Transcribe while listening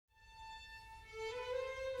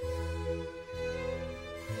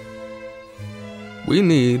We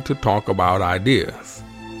need to talk about ideas,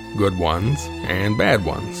 good ones and bad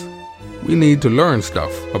ones. We need to learn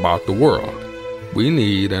stuff about the world. We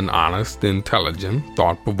need an honest, intelligent,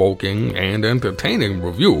 thought-provoking, and entertaining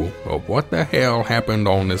review of what the hell happened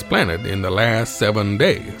on this planet in the last 7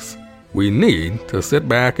 days. We need to sit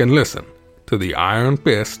back and listen to the Iron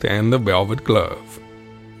Fist and the Velvet Glove.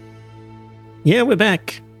 Yeah, we're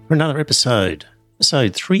back for another episode.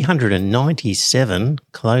 Episode 397,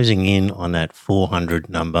 closing in on that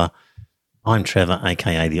 400 number. I'm Trevor,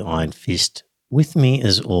 a.k.a. the Iron Fist. With me,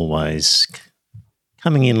 as always,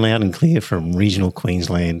 coming in loud and clear from regional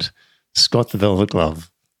Queensland, Scott the Velvet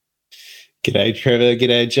Glove. G'day, Trevor.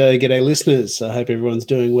 G'day, Joe. G'day, listeners. I hope everyone's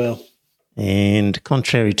doing well. And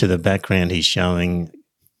contrary to the background he's showing,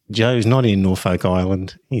 Joe's not in Norfolk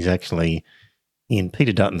Island. He's actually in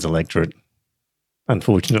Peter Dutton's electorate,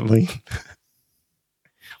 unfortunately.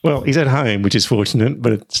 Well, he's at home, which is fortunate,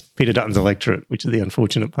 but it's Peter Dutton's electorate, which is the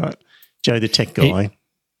unfortunate part. Joe, the tech guy.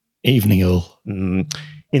 Evening all. In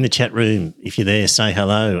the chat room, if you're there, say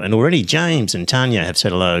hello. And already James and Tanya have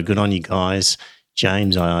said hello. Good on you guys.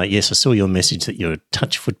 James, yes, I saw your message that your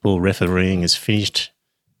touch football refereeing is finished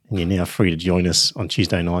and you're now free to join us on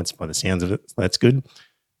Tuesday nights by the sounds of it. So that's good.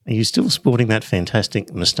 Are you still sporting that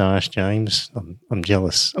fantastic moustache, James? I'm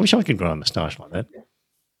jealous. I wish I could grow a moustache like that.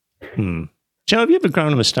 Joe, have you ever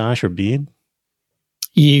grown a moustache or a beard?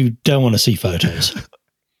 You don't want to see photos.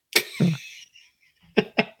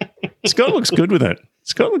 Scott looks good with it.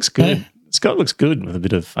 Scott looks good. Scott looks good with a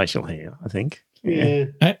bit of facial hair, I think. Yeah.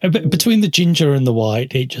 Between the ginger and the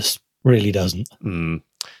white, it just really doesn't.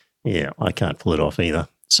 Yeah, I can't pull it off either.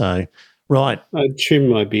 So, right. I trim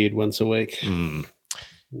my beard once a week.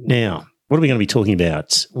 Now, what are we going to be talking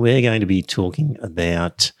about? We're going to be talking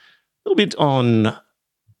about a little bit on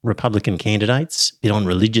Republican candidates, a bit on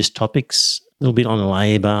religious topics, a little bit on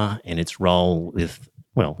Labor and its role with,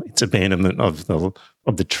 well, its abandonment of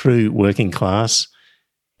the true working class.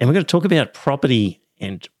 And we're going to talk about property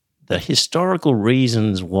and the historical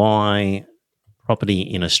reasons why property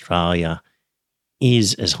in Australia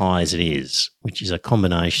is as high as it is, which is a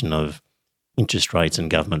combination of interest rates and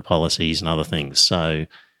government policies and other things. So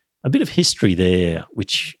a bit of history there,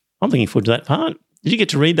 which I'm looking forward to that part. Did you get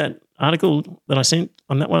to read that article that I sent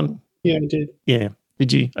on that one? Yeah, I did. Yeah.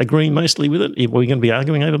 Did you agree mostly with it? Were we going to be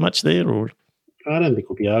arguing over much there? Or I don't think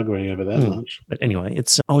we'll be arguing over that much. But anyway,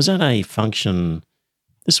 I was at a function.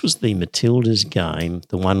 This was the Matildas game,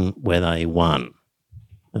 the one where they won,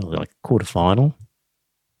 like quarterfinal.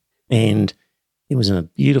 And it was in a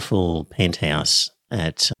beautiful penthouse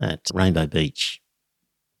at Rainbow Beach.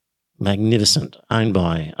 Magnificent, owned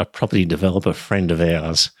by a property developer friend of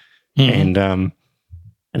ours.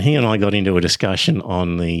 And he and I got into a discussion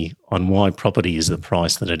on why property is the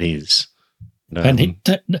price that it is.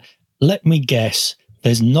 Let me guess,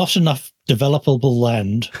 there's not enough developable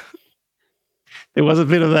land. There was a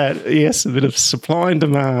bit of that, yes, a bit of supply and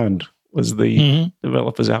demand was the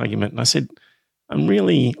developer's argument. And I said, I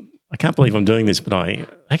can't believe I'm doing this, but I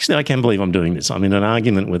can believe I'm doing this. I'm in an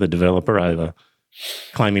argument with a developer over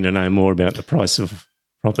claiming to know more about the price of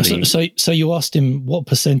property. So you asked him what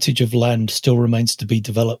percentage of land still remains to be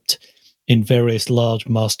developed in various large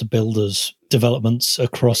master builders developments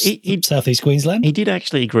across southeast Queensland? He did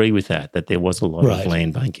actually agree with that there was a lot of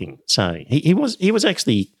land banking. So he was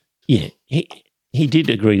actually, he did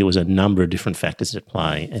agree there was a number of different factors at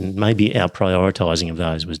play, and maybe our prioritising of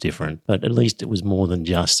those was different, but at least it was more than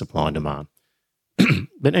just supply and demand.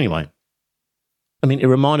 But anyway, I mean, it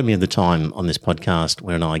reminded me of the time on this podcast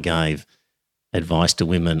when I gave advice to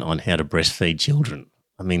women on how to breastfeed children.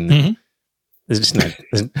 I mean, there's just no...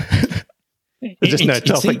 There's just no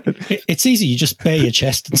topic. It's easy. You just bare your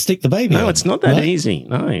chest and stick the baby on. No, it's not that easy.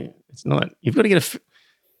 No, it's not. You've got to get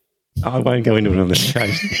I won't go into it on this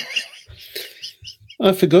occasion.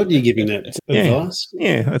 I forgot you giving that advice.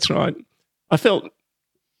 Yeah, that's right. I felt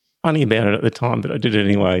funny about it at the time, but I did it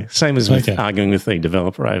anyway. Same as with arguing with the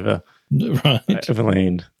developer over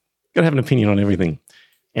land. Got to have an opinion on everything.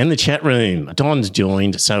 And the chat room. Don's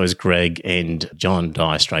joined, so is Greg, and John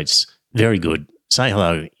Dire Straits. Very good. Say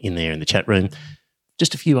hello in there in the chat room.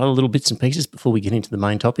 Just a few other little bits and pieces before we get into the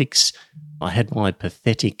main topics. I had my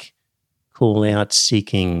pathetic call out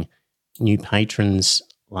seeking new patrons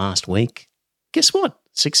last week. Guess what?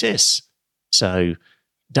 Success. So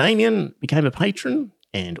Damien became a patron,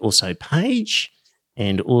 and also Paige,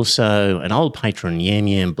 and also an old patron, Yam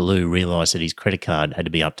Yam Blue, realised that his credit card had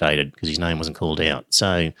to be updated because his name wasn't called out.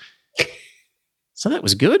 So that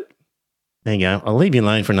was good. There you go. I'll leave you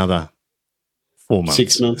alone for another 4 months.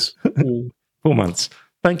 6 months. 4 months.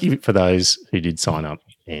 Thank you for those who did sign up.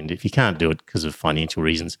 And if you can't do it because of financial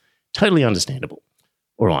reasons, totally understandable.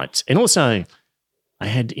 All right. And also, I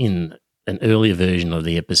had in an earlier version of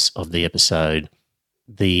the episode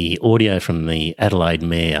the audio from the Adelaide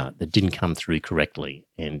mayor that didn't come through correctly,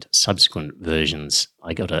 and subsequent versions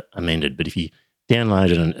I got it amended. But if you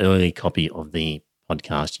downloaded an early copy of the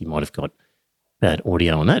podcast, you might have got bad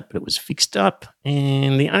audio on that, but it was fixed up.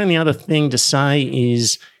 And the only other thing to say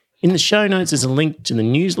is in the show notes, there's a link to the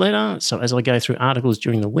newsletter. So as I go through articles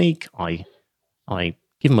during the week, I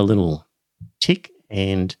give them a little tick,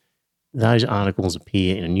 and those articles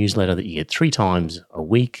appear in a newsletter that you get 3 times a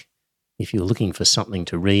week. If you're looking for something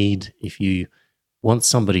to read, if you want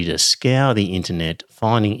somebody to scour the internet,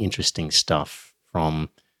 finding interesting stuff from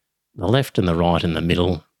the left and the right and the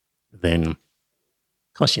middle, then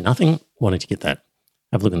costs you nothing. Why don't you get that?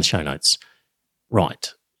 Have a look in the show notes.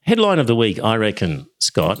 Right. Headline of the week, I reckon,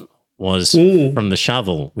 Scott, was from The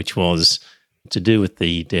Shovel, which was to do with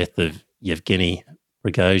the death of Yevgeny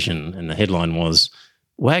Prigozhin, and the headline was,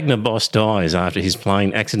 Wagner boss dies after his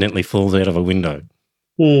plane accidentally falls out of a window.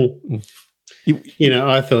 I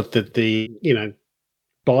thought that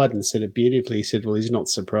Biden said it beautifully. He said, well, he's not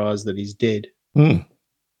surprised that he's dead.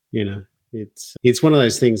 It's one of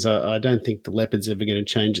those things. I don't think the leopard's ever going to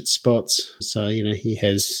change its spots. So, he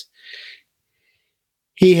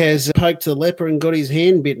has poked the leopard and got his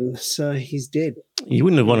hand bitten, so he's dead. You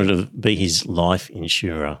wouldn't have wanted to be his life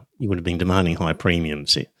insurer. You would have been demanding high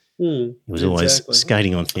premiums. He was always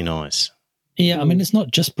skating on thin ice. Yeah, I mean, it's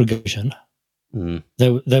not just Prigozhin.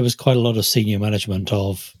 There was quite a lot of senior management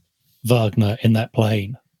of Wagner in that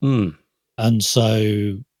plane. And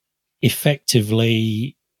so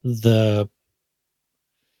effectively the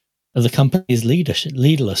company is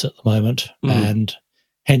leaderless at the moment, and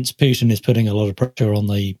hence Putin is putting a lot of pressure on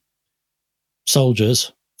the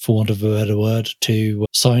soldiers, for want of a better word, to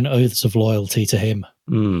sign oaths of loyalty to him.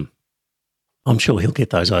 I'm sure he'll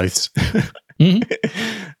get those oaths.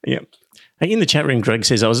 Yeah. In the chat room, Greg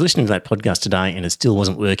says, I was listening to that podcast today and it still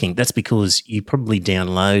wasn't working. That's because you probably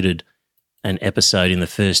downloaded an episode in the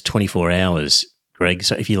first 24 hours, Greg.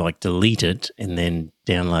 So if you delete it and then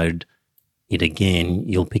download it again,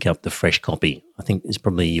 you'll pick up the fresh copy. I think it's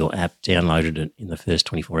probably your app downloaded it in the first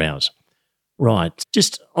 24 hours. Right.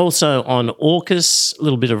 Just also on AUKUS, a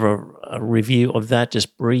little bit of a review of that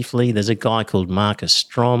just briefly. There's a guy called Marcus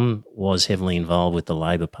Strom, was heavily involved with the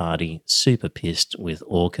Labor Party, super pissed with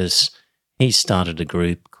AUKUS. He started a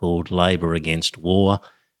group called Labor Against War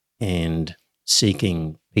and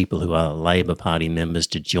seeking people who are Labor Party members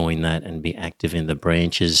to join that and be active in the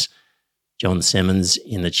branches. John Simmons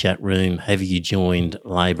in the chat room, have you joined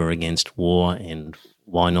Labor Against War, and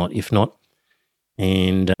why not if not?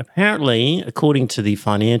 And apparently, according to the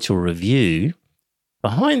Financial Review,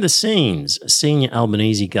 behind the scenes, a senior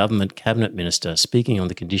Albanese government cabinet minister speaking on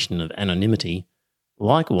the condition of anonymity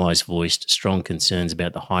likewise voiced strong concerns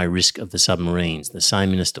about the high risk of the submarines. The same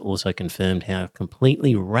minister also confirmed how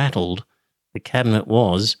completely rattled the cabinet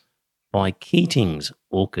was by Keating's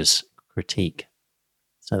AUKUS critique.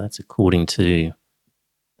 So that's according to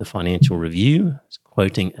the Financial Review,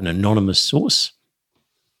 quoting an anonymous source.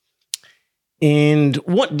 And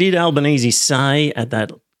what did Albanese say at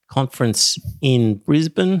that conference in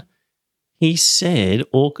Brisbane? He said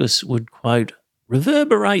AUKUS would, quote,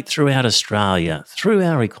 reverberate throughout Australia, through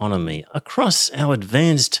our economy, across our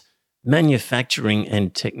advanced manufacturing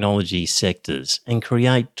and technology sectors, and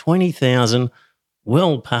create 20,000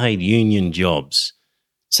 well-paid union jobs.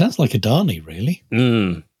 Sounds like Adani, really.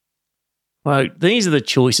 Quote, these are the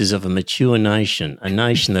choices of a mature nation, a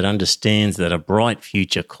nation that understands that a bright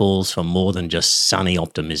future calls for more than just sunny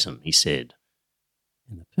optimism, he said.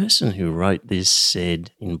 And the person who wrote this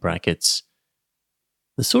said, in brackets,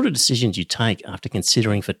 the sort of decisions you take after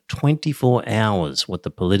considering for 24 hours what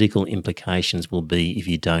the political implications will be if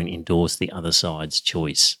you don't endorse the other side's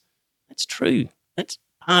choice. That's true. That's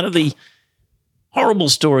part of the horrible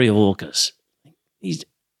story of AUKUS. These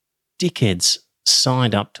dickheads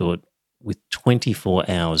signed up to it with 24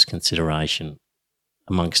 hours consideration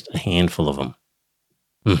amongst a handful of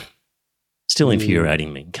them. Still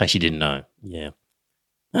infuriating me, in case you didn't know. Yeah.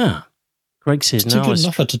 Greg says it's no. It's a good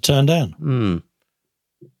offer to turn down.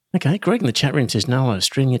 Okay, Greg in the chat room says, no, I was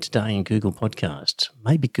streaming it today in Google Podcasts.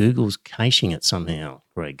 Maybe Google's caching it somehow,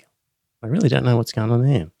 Greg. I really don't know what's going on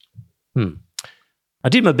there. I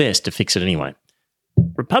did my best to fix it anyway.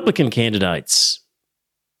 Republican candidates,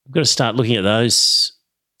 we've got to start looking at those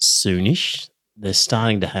soonish. They're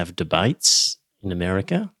starting to have debates in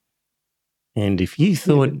America. And if you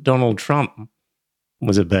thought Donald Trump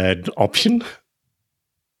was a bad option,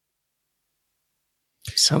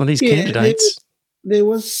 some of these candidates... There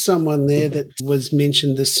was someone there that was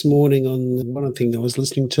mentioned this morning on one thing I was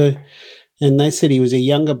listening to, And they said he was a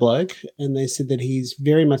younger bloke, and they said that he's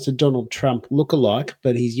very much a Donald Trump lookalike,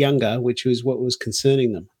 but he's younger, which was what was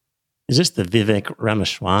concerning them. Is this the Vivek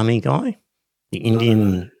Ramaswamy guy? The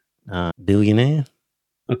Indian billionaire?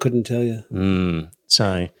 I couldn't tell you.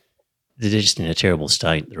 So they're just in a terrible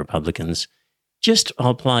state, the Republicans.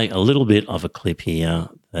 I'll play a little bit of a clip here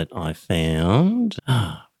that I found.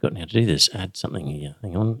 I've forgotten how to do this. Add something here.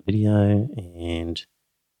 Hang on, video. And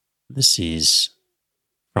this is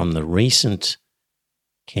from the recent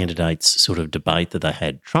candidates sort of debate that they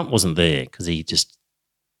had. Trump wasn't there because he just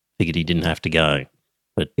figured he didn't have to go.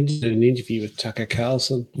 But he did an interview with Tucker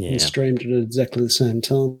Carlson and streamed it at exactly the same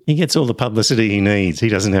time. He gets all the publicity he needs. He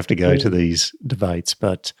doesn't have to go to these debates.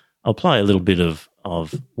 But I'll play a little bit of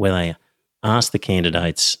where they asked the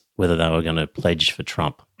candidates whether they were going to pledge for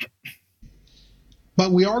Trump.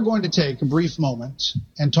 But we are going to take a brief moment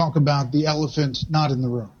and talk about the elephant not in the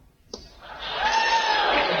room.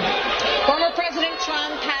 Former President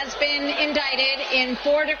Trump has been indicted in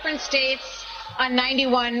 4 different states on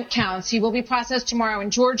 91 counts. He will be processed tomorrow in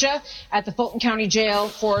Georgia at the Fulton County Jail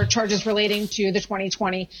for charges relating to the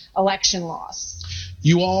 2020 election loss.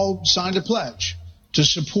 You all signed a pledge to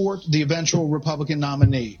support the eventual Republican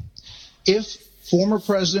nominee. If former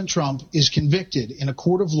President Trump is convicted in a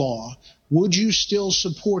court of law, would you still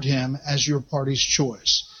support him as your party's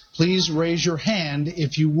choice? Please raise your hand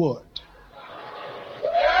if you would.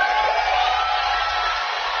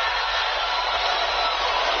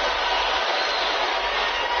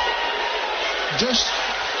 Just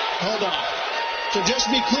hold on. So just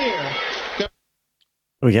be clear.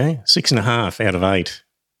 Okay, 6.5 out of 8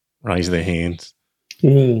 raise their hands.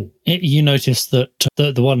 You noticed that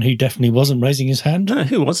the one who definitely wasn't raising his hand? No,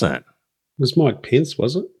 who was that? It was Mike Pence,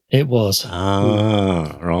 was it? It was.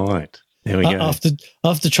 Ah, right. There we go.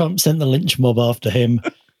 After Trump sent the lynch mob after him,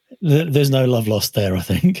 there's no love lost there, I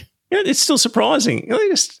think. Yeah, it's still surprising.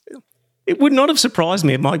 It would not have surprised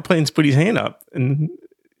me if Mike Pence put his hand up. And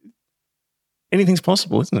anything's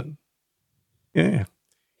possible, isn't it? Yeah.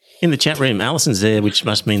 In the chat room, Alison's there, which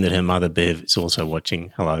must mean that her mother, Bev, is also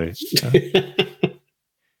watching. Hello.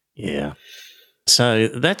 Yeah. So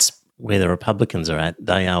that's where the Republicans are at.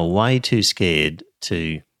 They are way too scared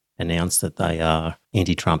to announce that they are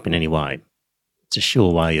anti-Trump in any way. It's a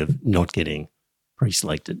sure way of not getting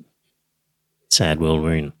pre-selected. Sad world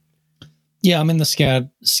we're in. Yeah, I mean, the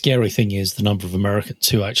scary thing is the number of Americans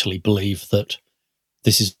who actually believe that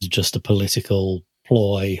this is just a political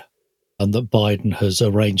ploy and that Biden has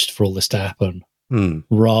arranged for all this to happen,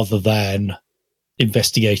 rather than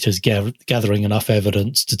investigators gathering enough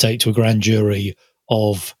evidence to take to a grand jury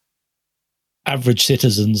of average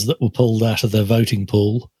citizens that were pulled out of their voting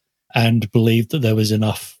pool and believed that there was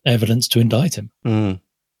enough evidence to indict him.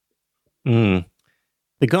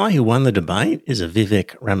 The guy who won the debate is a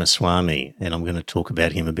Vivek Ramaswamy, and I'm going to talk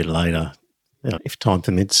about him a bit later, if time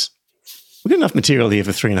permits. We've got enough material here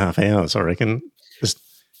for 3.5 hours, I reckon. Just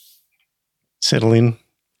settle in.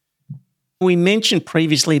 We mentioned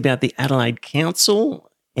previously about the Adelaide Council,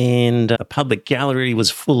 and a public gallery was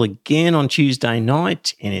full again on Tuesday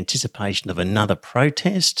night in anticipation of another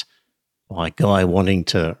protest by a guy wanting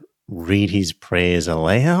to read his prayers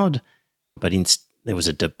aloud. But there was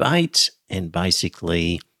a debate, and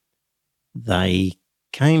basically they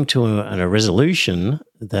came to a resolution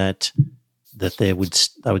that they would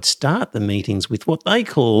start the meetings with what they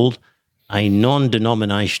called a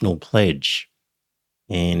non-denominational pledge.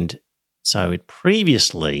 And so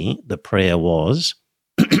previously the prayer was,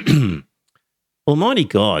 Almighty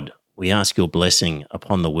God, we ask your blessing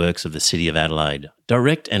upon the works of the City of Adelaide.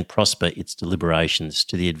 Direct and prosper its deliberations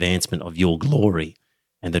to the advancement of your glory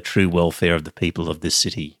and the true welfare of the people of this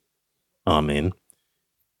city. Amen.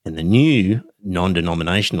 And the new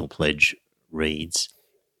non-denominational pledge reads,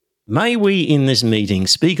 May we in this meeting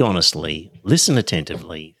speak honestly, listen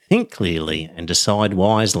attentively, think clearly and decide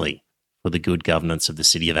wisely for the good governance of the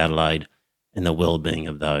City of Adelaide and the well-being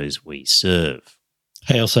of those we serve.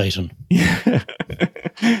 Hail Satan.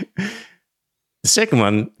 The second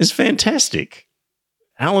one is fantastic.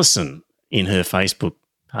 Alison, in her Facebook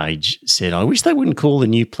page, said, I wish they wouldn't call the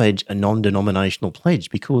new pledge a non-denominational pledge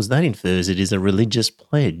because that infers it is a religious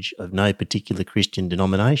pledge of no particular Christian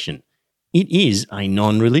denomination. It is a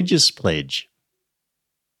non-religious pledge.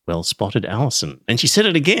 Well spotted, Alison. And she said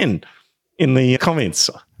it again in the comments.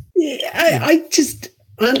 Yeah, I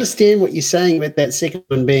understand what you're saying about that second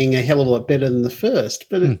one being a hell of a lot better than the first,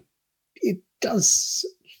 but it does.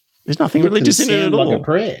 There's nothing religious in it at all. Like a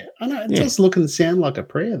prayer. I know it does look and sound like a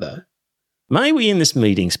prayer, though. May we in this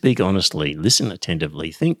meeting speak honestly, listen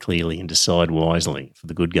attentively, think clearly, and decide wisely for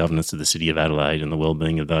the good governance of the City of Adelaide and the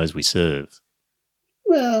well-being of those we serve.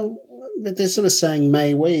 Well, but they're sort of saying,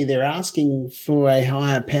 may we? They're asking for a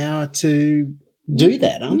higher power to do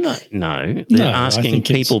that, aren't they? No, they're asking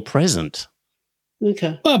people present.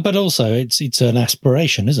 Okay. Well, but also it's an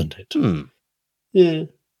aspiration, isn't it? Yeah.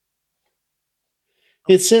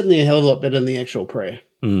 It's certainly a hell of a lot better than the actual prayer.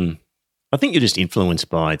 I think you're just influenced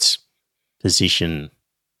by its position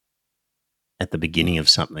at the beginning of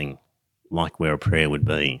something, like where a prayer would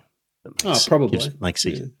be. Probably. Makes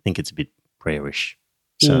you think it's a bit prayerish.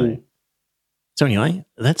 So anyway,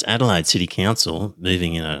 that's Adelaide City Council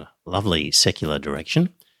moving in a lovely secular direction.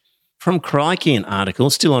 From Crikey, an article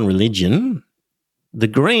still on religion. The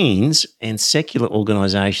Greens and secular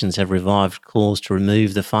organisations have revived calls to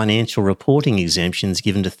remove the financial reporting exemptions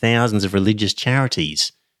given to thousands of religious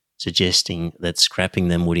charities, suggesting that scrapping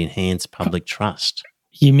them would enhance public trust.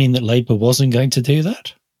 You mean that Labor wasn't going to do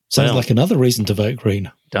that? Sounds like another reason to vote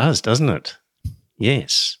Green. Does, doesn't it?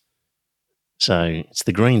 Yes. So it's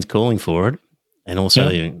the Greens calling for it, and also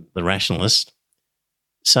the Rationalists.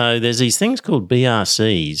 So there's these things called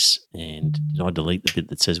BRCs, and did I delete the bit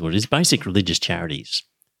that says what it is? Basic religious charities.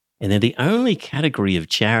 And they're the only category of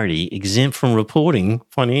charity exempt from reporting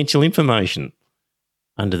financial information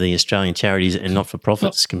under the Australian Charities and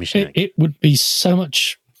Not-for-Profits Commission Act. It would be so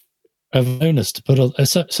much of an onus to put on,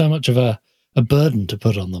 so much of a burden to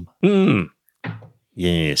put on them.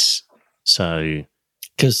 Yes. So...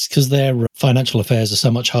 Because their financial affairs are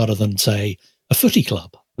so much harder than, say, a footy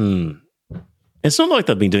club. It's not like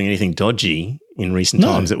they've been doing anything dodgy in recent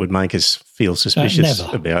times that would make us feel suspicious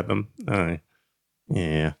about them. No.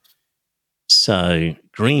 Yeah. So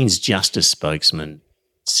Greens Justice spokesman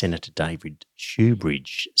Senator David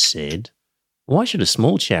Shoebridge said, why should a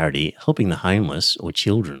small charity helping the homeless or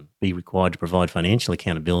children be required to provide financial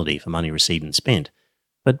accountability for money received and spent?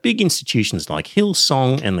 But big institutions like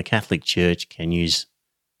Hillsong and the Catholic Church can use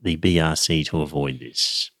the BRC to avoid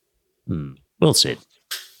this. Well said.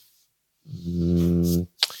 And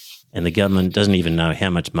the government doesn't even know how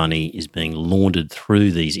much money is being laundered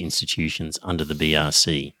through these institutions under the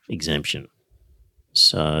BRC exemption.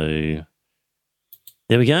 So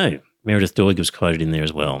there we go. Meredith Doig was quoted in there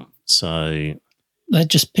as well. So they're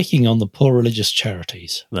just picking on the poor religious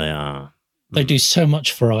charities. They are. They do so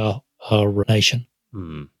much for our nation.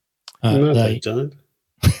 No, they don't.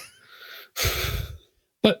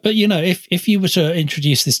 But you know, if you were to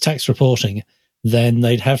introduce this tax reporting, then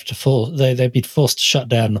they'd have to they'd be forced to shut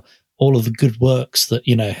down all of the good works that,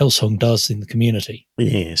 you know, Hillsong does in the community.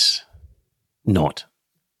 Yes. Not.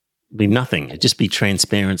 It'd be nothing. It'd just be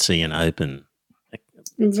transparency and open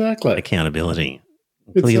accountability.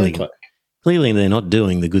 Clearly they're not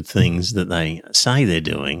doing the good things that they say they're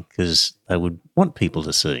doing because they would want people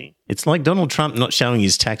to see. It's like Donald Trump not showing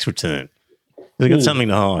his tax return. They've got something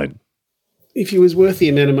to hide. If he was worth the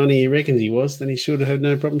amount of money he reckons he was, then he should have had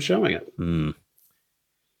no problem showing it.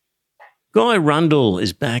 Guy Rundle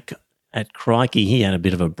is back at Crikey. He had a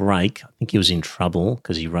bit of a break. I think he was in trouble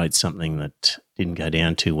because he wrote something that didn't go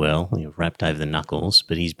down too well. He rapped over the knuckles,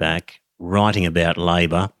 but he's back writing about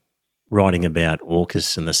Labor, writing about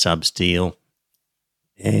AUKUS and the subs deal,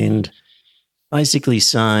 and basically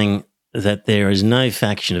saying that there is no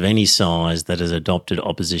faction of any size that has adopted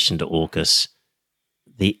opposition to AUKUS.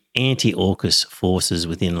 The anti-AUKUS forces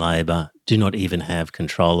within Labor do not even have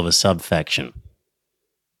control of a sub-faction.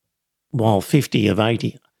 While there's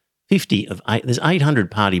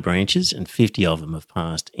 800 party branches and 50 of them have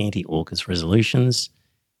passed anti-AUKUS resolutions.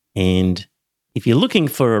 And if you're looking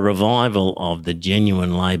for a revival of the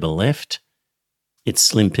genuine Labor left, it's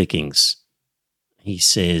slim pickings. He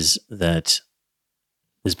says that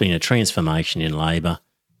there's been a transformation in Labor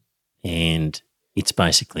and it's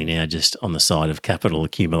basically now just on the side of capital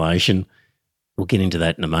accumulation. We'll get into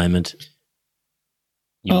that in a moment.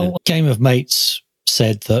 Game of Mates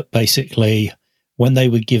said that basically when they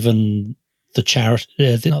were given the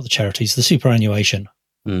the superannuation,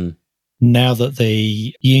 now that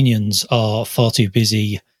the unions are far too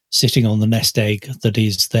busy sitting on the nest egg that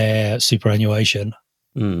is their superannuation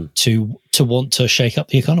to want to shake up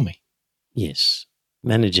the economy. Yes.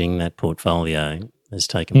 Managing that portfolio has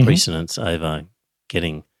taken precedence over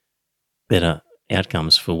getting better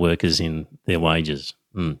outcomes for workers in their wages.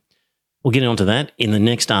 We'll get on to that in the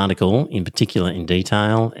next article, in particular in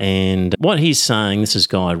detail. And what he's saying, this is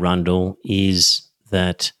Guy Rundle, is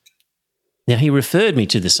that now he referred me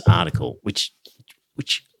to this article, which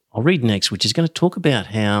I'll read next, which is going to talk about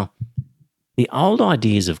how the old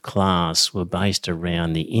ideas of class were based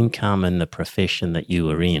around the income and the profession that you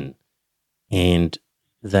were in, and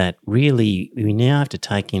that really we now have to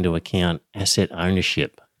take into account asset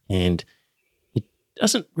ownership. And it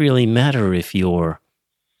doesn't really matter if you're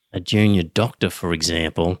a junior doctor, for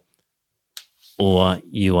example, or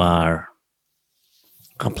you are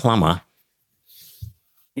a plumber,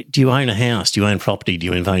 do you own a house? Do you own property? Do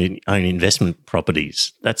you own investment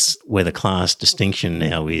properties? That's where the class distinction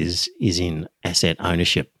now is in asset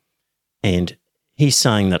ownership. And he's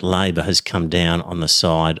saying that Labor has come down on the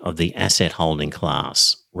side of the asset holding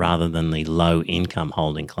class rather than the low income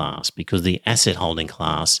holding class, because the asset holding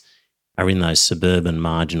class are in those suburban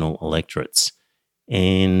marginal electorates.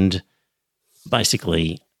 And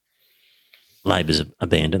basically, Labor's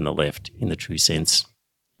abandoned the left in the true sense.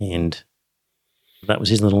 And that was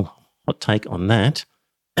his little hot take on that.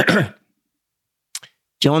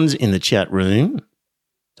 John's in the chat room.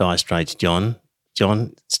 Dire Straits John.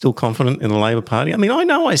 John, still confident in the Labor Party? I mean, I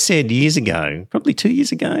know I said years ago, probably 2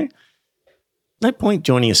 years ago, no point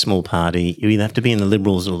joining a small party. You either have to be in the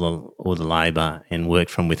Liberals or the Labor and work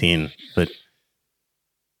from within. But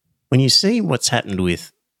when you see what's happened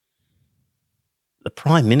with the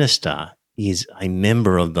Prime Minister is a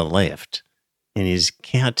member of the left and is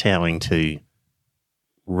kowtowing to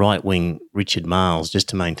right-wing Richard Marles just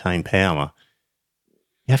to maintain power,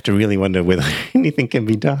 you have to really wonder whether anything can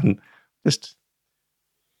be done. Just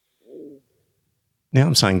now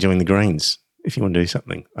I'm saying join the Greens if you want to do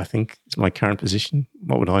something. I think it's my current position.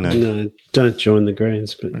 What would I know? No, don't join the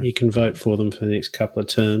Greens, but you can vote for them for the next couple of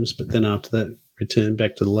terms, but then after that, return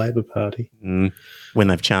back to the Labor Party. When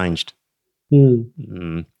they've changed.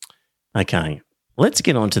 Okay, let's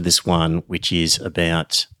get on to this one, which is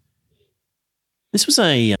about... This was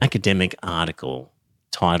an academic article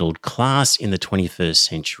titled Class in the 21st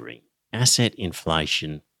Century, Asset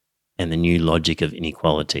Inflation and the New Logic of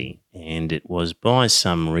Inequality. And it was by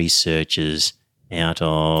some researchers out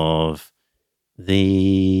of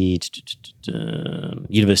the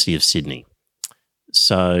University of Sydney.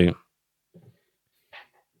 So,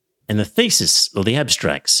 and the thesis, or the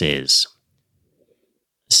abstract says,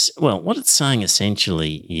 well, what it's saying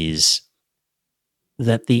essentially is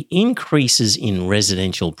that the increases in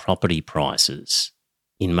residential property prices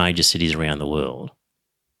in major cities around the world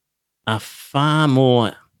are far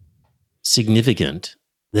more significant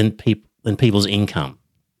than people's income.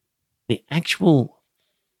 The actual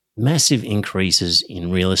massive increases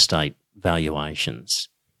in real estate valuations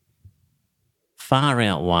far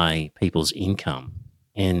outweigh people's income.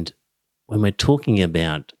 And when we're talking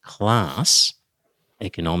about class,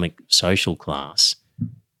 economic, social class,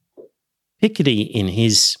 Piketty, in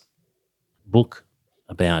his book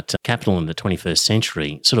about capital in the 21st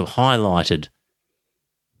century, sort of highlighted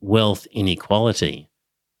wealth inequality.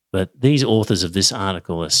 But these authors of this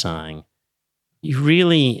article are saying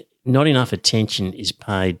not enough attention is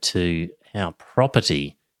paid to how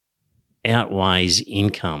property outweighs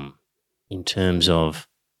income in terms of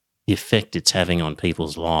the effect it's having on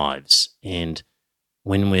people's lives. And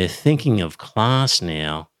when we're thinking of class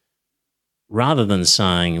now, rather than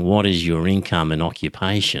saying, what is your income and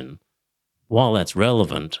occupation, while that's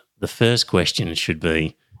relevant, the first question should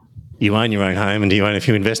be, do you own your own home and do you own a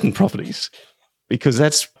few investment properties? Because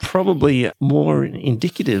that's probably more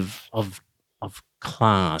indicative of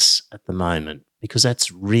class at the moment, because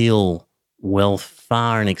that's real wealth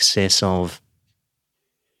far in excess of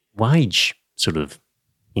wage sort of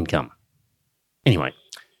income. Anyway,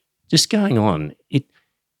 just going on,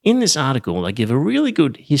 in this article, they give a really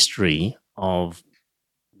good history of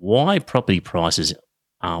why property prices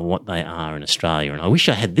are what they are in Australia. And I wish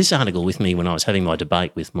I had this article with me when I was having my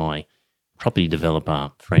debate with my property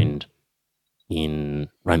developer friend in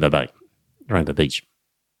Rainbow Beach.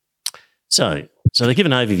 So they give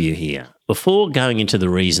an overview here. Before going into the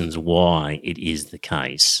reasons why it is the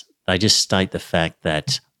case, they just state the fact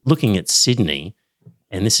that looking at Sydney,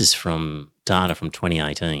 and this is from data from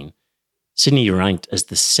 2018, Sydney ranked as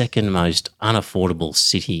the second most unaffordable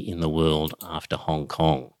city in the world after Hong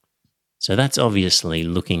Kong. So that's obviously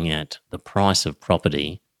looking at the price of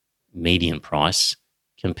property, median price,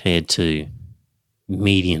 compared to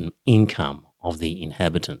median income of the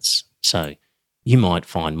inhabitants. So you might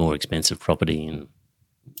find more expensive property in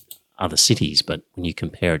other cities, but when you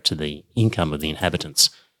compare it to the income of the inhabitants,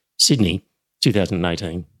 Sydney,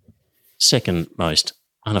 2018, second most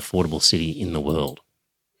unaffordable city in the world.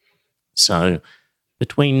 So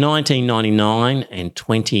between 1999 and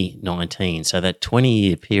 2019, so that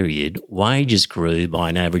 20-year period, wages grew by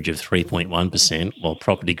an average of 3.1%, while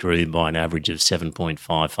property grew by an average of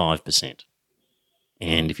 7.55%.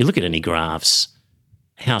 And if you look at any graphs,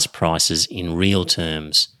 house prices in real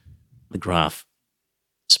terms, the graph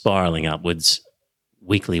spiralling upwards,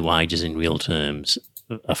 weekly wages in real terms,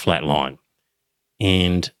 a flat line.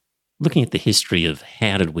 And looking at the history of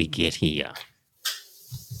how did we get here,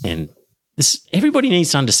 and this, everybody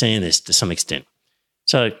needs to understand this to some extent.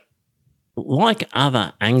 So like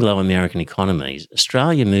other Anglo-American economies,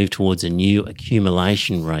 Australia moved towards a new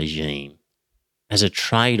accumulation regime as a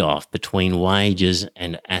trade-off between wages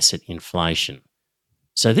and asset inflation.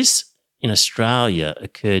 So this in Australia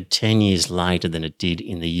occurred 10 years later than it did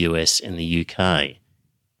in the US and the UK.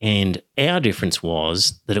 And our difference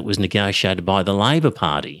was that it was negotiated by the Labor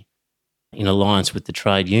Party in alliance with the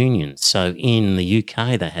trade unions. So in the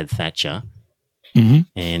UK, they had Thatcher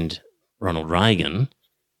and Ronald Reagan.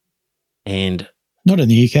 And not in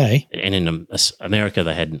the UK. And in America,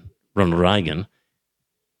 they had Ronald Reagan.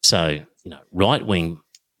 So, right-wing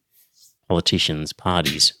politicians,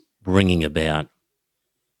 parties bringing about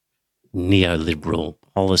neoliberal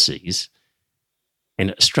policies.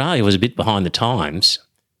 And Australia was a bit behind the times,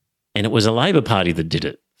 and it was a Labor Party that did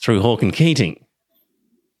it through Hawke and Keating.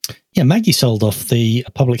 Yeah, Maggie sold off the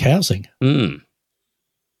public housing. And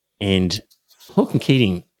Hawke and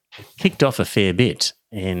Keating kicked off a fair bit.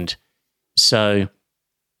 And so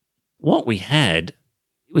what we had,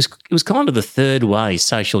 it was kind of the third way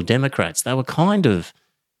social democrats. They were kind of,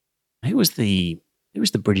 who was the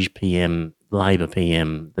British PM, Labor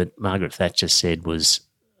PM that Margaret Thatcher said was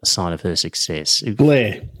a sign of her success?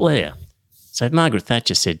 Blair. So Margaret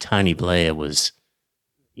Thatcher said Tony Blair was,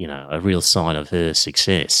 a real sign of her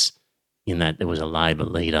success in that there was a Labor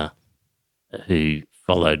leader who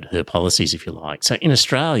followed her policies, if you like. So in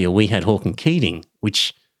Australia, we had Hawke and Keating,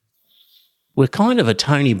 which were kind of a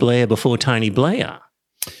Tony Blair before Tony Blair.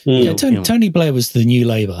 Yeah, Tony Blair was the new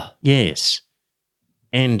Labor. Yes.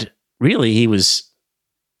 And really he was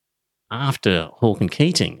after Hawke and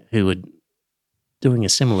Keating, who were doing a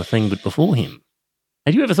similar thing but before him.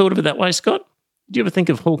 Had you ever thought of it that way, Scott? Did you ever think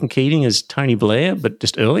of Hawke and Keating as Tony Blair but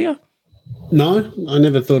just earlier? No, I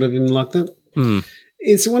never thought of him like that.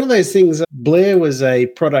 It's one of those things. Blair was a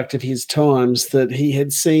product of his times, that he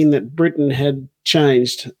had seen that Britain had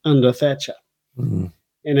changed under Thatcher. And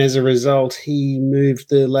as a result, he moved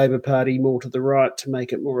the Labor Party more to the right to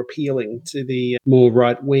make it more appealing to the more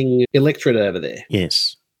right-wing electorate over there.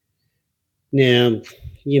 Yes. Now,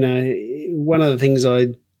 one of the things I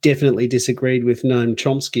definitely disagreed with Noam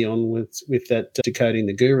Chomsky on with that decoding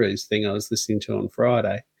the gurus thing I was listening to on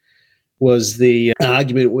Friday was the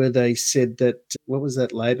argument where they said that, what was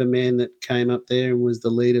that Labor man that came up there and was the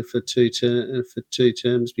leader for two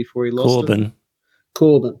terms before he lost it?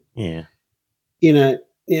 Corbyn. Yeah.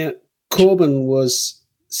 Corbyn was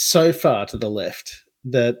so far to the left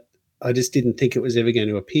that I just didn't think it was ever going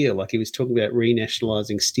to appeal. Like, he was talking about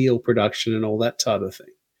renationalising steel production and all that type of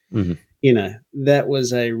thing. That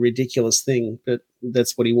was a ridiculous thing, but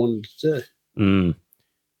that's what he wanted to do.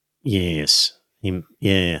 Yes.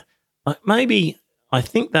 Yeah. Maybe, I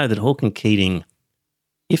think, though, that Hawke and Keating,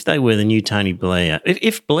 if they were the new Tony Blair,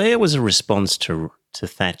 if Blair was a response to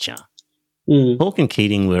Thatcher, Hawke and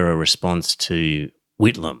Keating were a response to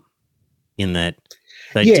Whitlam, in that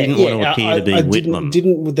they didn't want to appear to be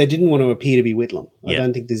Whitlam. They didn't want to appear to be Whitlam. I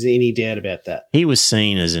don't think there's any doubt about that. He was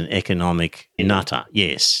seen as an economic nutter,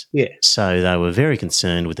 yes. Yeah. So they were very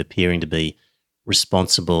concerned with appearing to be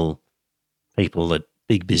responsible people that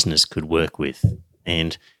big business could work with.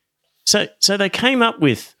 And so they came up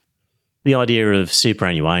with the idea of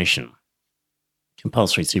superannuation,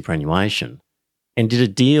 compulsory superannuation, and did a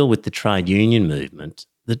deal with the trade union movement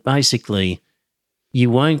that basically you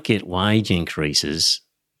won't get wage increases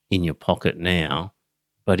in your pocket now,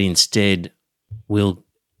 but instead we'll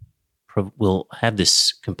have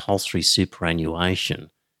this compulsory superannuation.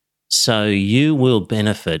 So you will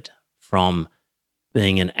benefit from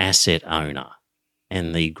being an asset owner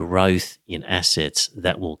and the growth in assets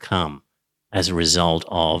that will come as a result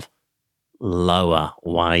of lower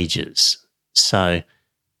wages. So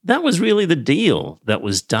that was really the deal that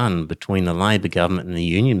was done between the Labor government and the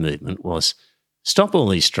union movement, was stop all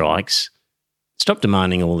these strikes, stop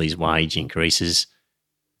demanding all these wage increases.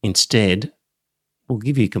 Instead, we'll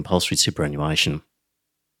give you compulsory superannuation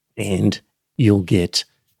and you'll get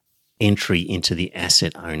entry into the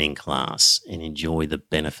asset owning class and enjoy the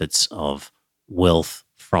benefits of wealth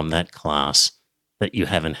from that class that you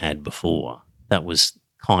haven't had before. That was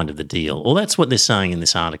kind of the deal. Or that's what they're saying in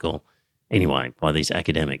this article anyway, by these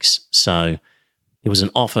academics. So it was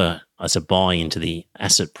an offer as a buy into the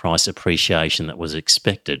asset price appreciation that was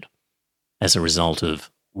expected as a result of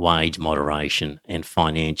wage moderation and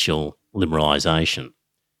financial liberalisation.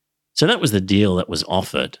 So that was the deal that was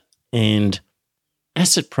offered, and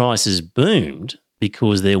asset prices boomed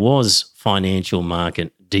because there was financial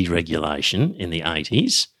market deregulation in the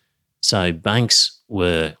 80s. So banks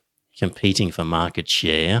were competing for market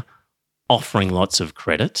share, offering lots of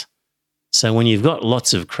credit. So when you've got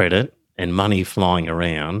lots of credit and money flying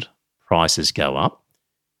around, prices go up.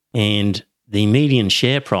 and the median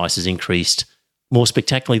share prices increased more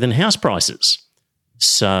spectacularly than house prices.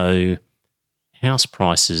 So house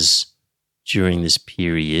prices during this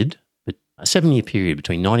period, a 7-year period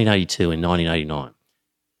between 1982 and 1989,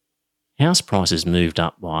 house prices moved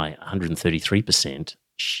up by 133%,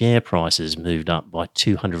 share prices moved up by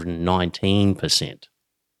 219%.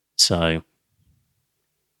 So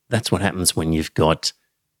that's what happens when you've got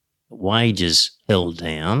wages held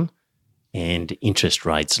down and interest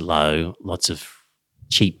rates low, lots of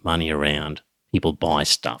cheap money around, people buy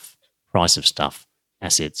stuff, price of stuff,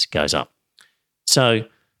 assets goes up. So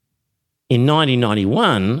in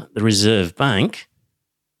 1991, the Reserve Bank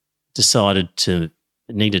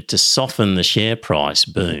needed to soften the share price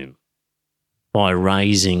boom by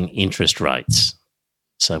raising interest rates.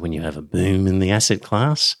 So when you have a boom in the asset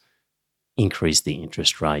class, increase the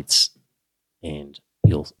interest rates and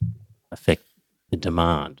you'll affect the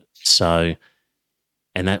demand. So,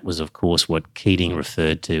 and that was, of course, what Keating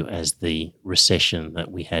referred to as the recession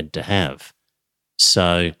that we had to have.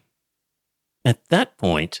 So at that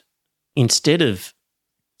point, instead of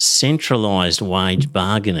centralised wage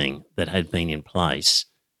bargaining that had been in place,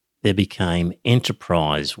 there became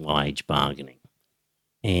enterprise wage bargaining.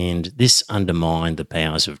 And this undermined the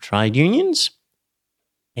powers of trade unions,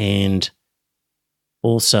 and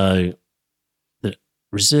also the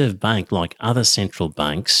Reserve Bank, like other central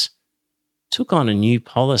banks, took on a new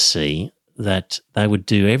policy that they would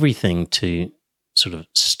do everything to sort of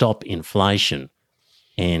stop inflation,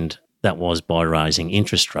 and that was by raising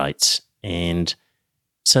interest rates. And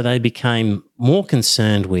so they became more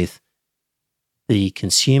concerned with the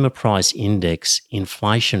consumer price index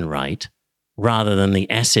inflation rate rather than the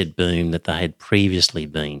asset boom that they had previously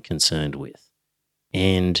been concerned with.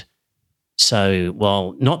 And so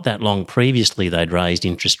while not that long previously they'd raised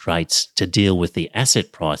interest rates to deal with the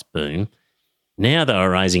asset price boom, now they were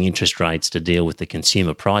raising interest rates to deal with the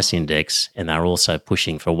consumer price index, and they're also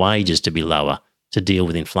pushing for wages to be lower to deal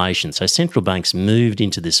with inflation. So central banks moved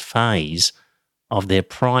into this phase of their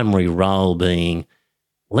primary role being,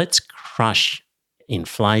 let's crush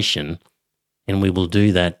inflation, and we will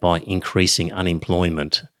do that by increasing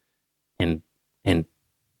unemployment and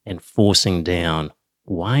forcing down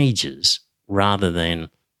wages rather than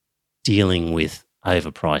dealing with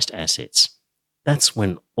overpriced assets. That's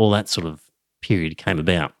when all that sort of period came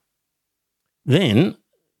about. Then,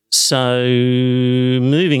 so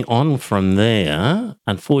moving on from there,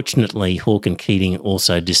 unfortunately, Hawke and Keating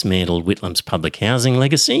also dismantled Whitlam's public housing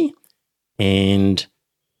legacy, and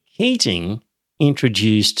Keating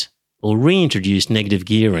introduced or reintroduced negative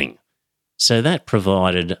gearing. So that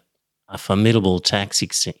provided a formidable tax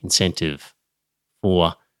incentive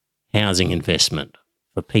for housing investment,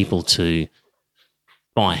 for people to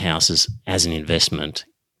buy houses as an investment.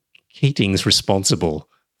 Keating's responsible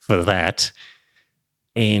for that.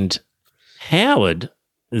 And Howard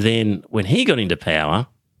then, when he got into power,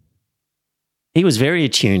 he was very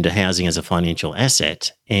attuned to housing as a financial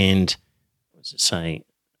asset and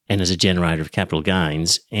as a generator of capital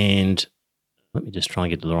gains. And let me just try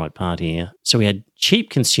and get to the right part here. So we had cheap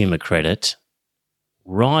consumer credit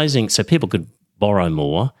rising so people could borrow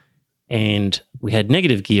more, and we had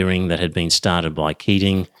negative gearing that had been started by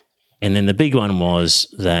Keating. And then the big one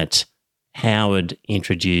was that Howard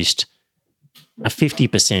introduced a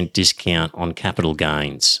 50% discount on capital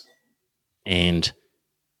gains. And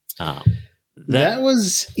that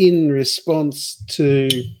was in response to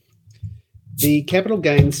the capital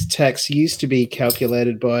gains tax used to be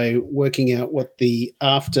calculated by working out what the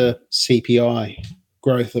after CPI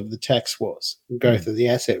growth of the tax was, growth of the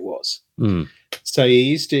asset was. Mm. So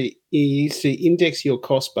you used to index your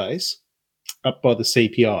cost base up by the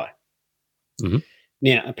CPI. Mm-hmm.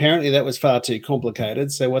 Now, apparently that was far too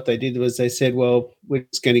complicated. So what they did was they said, well, we're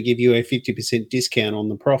just going to give you a 50% discount on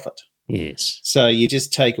the profit. Yes. So you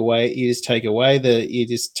just take the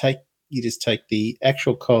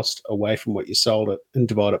actual cost away from what you sold it and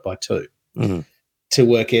divide it by 2 to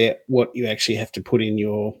work out what you actually have to put in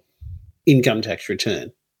your income tax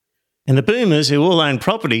return. And the boomers who all own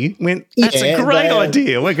property went, that's a great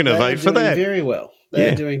idea. We're going to vote for that. Very well.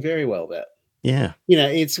 They're doing very well that. Yeah. You know,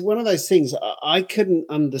 it's one of those things I couldn't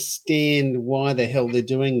understand why the hell they're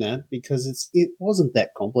doing that, because it wasn't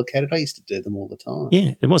that complicated. I used to do them all the time.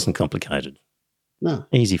 Yeah, it wasn't complicated. No.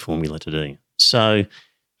 Easy formula to do. So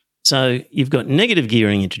you've got negative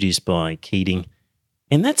gearing introduced by Keating,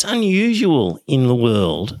 and that's unusual in the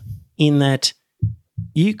world in that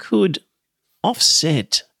you could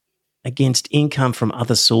offset against income from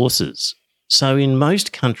other sources. So in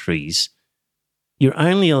most countries, you're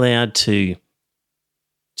only allowed to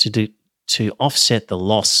offset the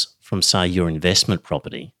loss from, say, your investment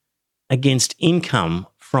property against income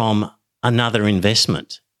from another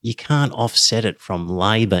investment. You can't offset it from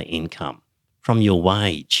labour income, from your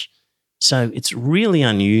wage. So it's really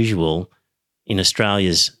unusual in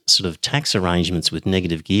Australia's sort of tax arrangements with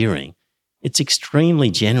negative gearing. It's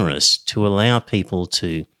extremely generous to allow people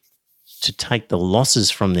to take the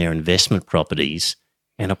losses from their investment properties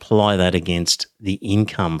and apply that against the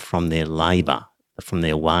income from their labour, from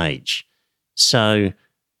their wage. So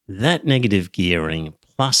that negative gearing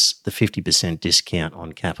plus the 50% discount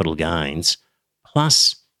on capital gains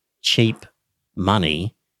plus cheap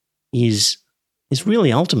money is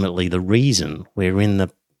really ultimately the reason we're in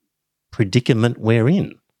the predicament we're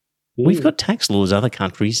in. We've got tax laws other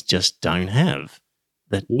countries just don't have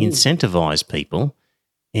that incentivise people.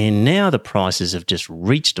 And now the prices have just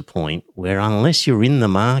reached a point where unless you're in the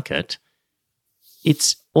market,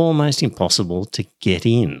 it's almost impossible to get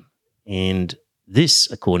in. And this,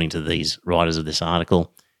 according to these writers of this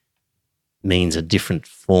article, means a different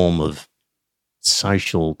form of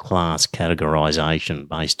social class categorisation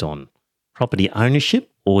based on property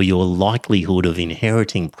ownership or your likelihood of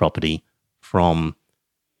inheriting property from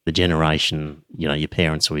the generation, your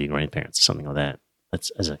parents or your grandparents or something like that. That's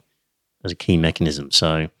as a key mechanism.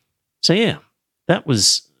 So yeah, that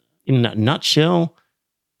was, in a nutshell,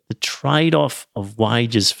 the trade-off of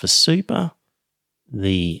wages for super,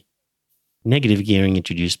 the negative gearing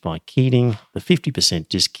introduced by Keating, the 50%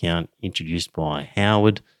 discount introduced by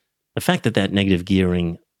Howard, the fact that negative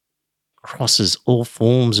gearing crosses all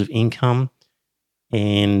forms of income,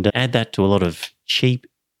 and add that to a lot of cheap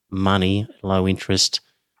money, low interest,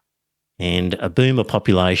 and a boomer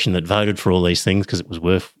population that voted for all these things because it was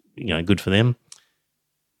worth, good for them.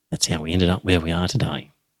 That's how we ended up where we are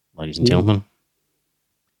today, ladies and gentlemen.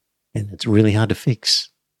 And it's really hard to fix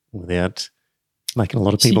without making a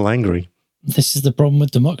lot of people angry. This is the problem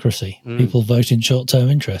with democracy. People vote in short-term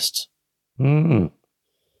interests. Well,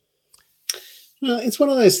 it's one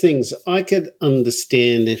of those things. I could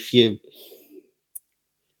understand if you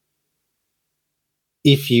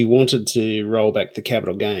wanted to roll back the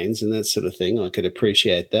capital gains and that sort of thing. I could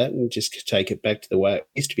appreciate that and just take it back to the way it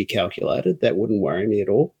used to be calculated. That wouldn't worry me at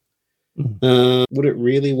all. Would it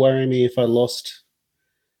really worry me if I lost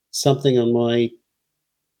something on my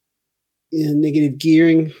negative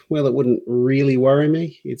gearing? Well, it wouldn't really worry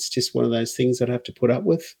me. It's just one of those things I'd have to put up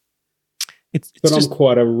with. But I'm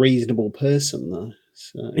quite a reasonable person, though.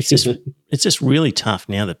 So, it's just really tough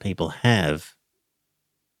now that people have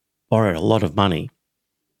borrowed a lot of money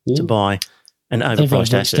to buy an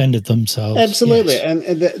overpriced asset. Extended themselves. Absolutely, yes.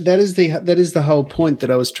 And that is the whole point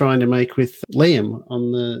that I was trying to make with Liam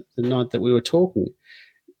on the night that we were talking.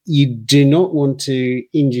 You do not want to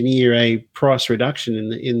engineer a price reduction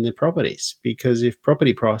in the properties, because if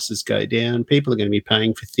property prices go down, people are going to be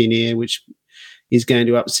paying for thin air, which is going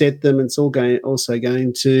to upset them. It's also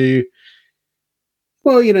going to,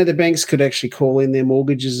 the banks could actually call in their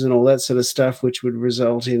mortgages and all that sort of stuff, which would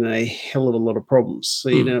result in a hell of a lot of problems. So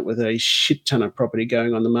you end up with a shit ton of property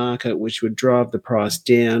going on the market, which would drive the price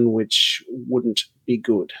down, which wouldn't be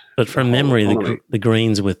good. But from memory, the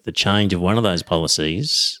Greens, with the change of one of those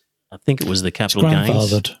policies, I think it was the capital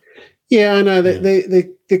gains. Yeah, I know.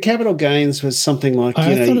 The capital gains was something like,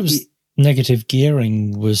 I thought it was negative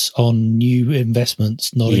gearing was on new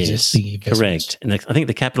investments, not existing investments. Correct. And I think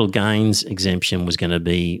the capital gains exemption was going to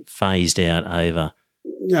be phased out over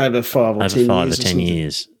 5 or 10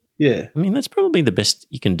 years. Yeah. I mean, that's probably the best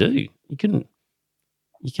you can do. You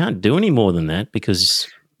can't do any more than that, because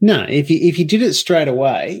no, if you did it straight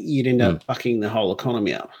away, you'd end up fucking the whole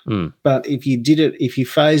economy up. But if you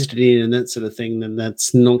phased it in and that sort of thing, then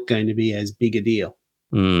that's not going to be as big a deal.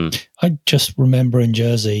 I just remember in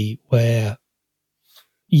Jersey where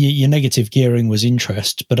your negative gearing was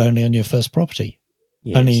interest, but only on your first property,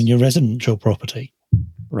 only in your residential property.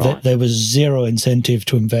 Right. There was zero incentive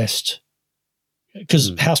to invest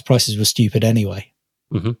because house prices were stupid anyway.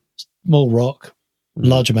 Small rock,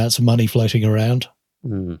 large amounts of money floating around.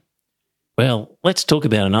 Well, let's talk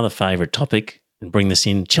about another favourite topic and bring this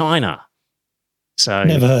in, China. So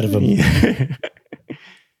never heard of them.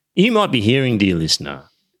 You might be hearing, dear listener,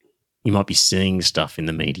 you might be seeing stuff in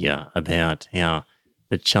the media about how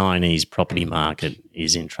the Chinese property market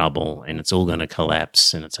is in trouble and it's all going to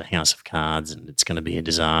collapse and it's a house of cards and it's going to be a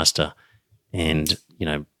disaster, and,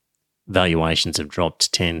 valuations have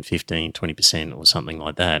dropped 10, 15, 20% or something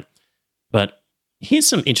like that. But here's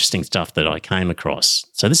some interesting stuff that I came across.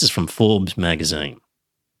 So this is from Forbes magazine.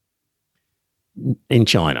 In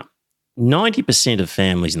China, 90% of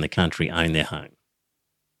families in the country own their home.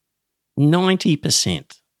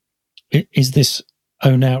 90%. Is this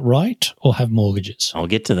own outright or have mortgages? I'll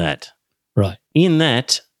get to that. Right. In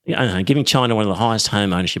that, giving China one of the highest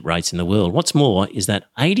home ownership rates in the world. What's more is that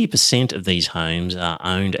 80% of these homes are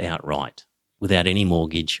owned outright without any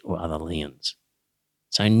mortgage or other liens.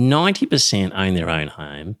 So 90% own their own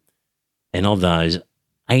home, and of those,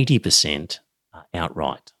 80% are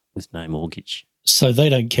outright with no mortgage. So they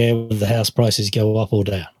don't care whether the house prices go up or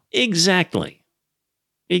down. Exactly.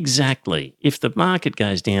 If the market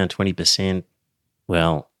goes down 20%,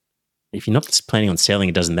 well, if you're not planning on selling,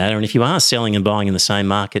 it doesn't matter. And if you are selling and buying in the same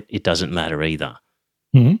market, it doesn't matter either.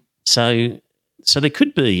 Mm-hmm. So there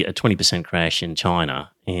could be a 20% crash in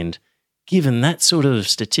China, and given that sort of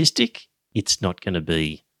statistic, it's not going to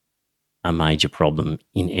be a major problem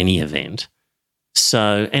in any event.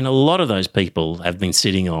 So, and a lot of those people have been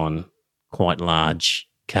sitting on quite large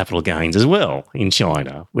capital gains as well in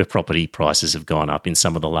China, where property prices have gone up in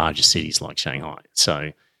some of the largest cities like Shanghai.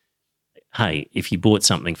 So, hey, if you bought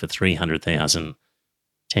something for 300,000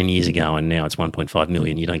 10 years ago and now it's 1.5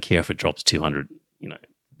 million, you don't care if it drops 200,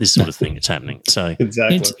 this sort of thing that's happening. So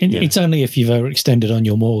exactly. It's only if you've overextended on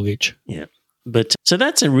your mortgage. Yeah. But so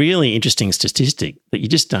that's a really interesting statistic that you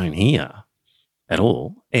just don't hear at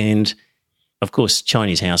all. And of course,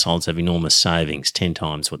 Chinese households have enormous savings, 10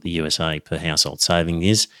 times what the USA per household saving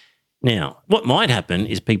is. Now, what might happen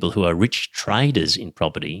is people who are rich traders in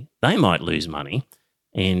property, they might lose money.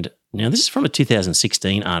 And now this is from a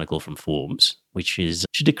 2016 article from Forbes, which is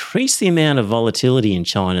to decrease the amount of volatility in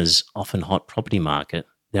China's often hot property market,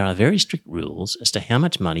 there are very strict rules as to how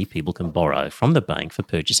much money people can borrow from the bank for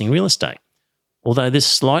purchasing real estate. Although this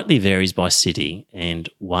slightly varies by city and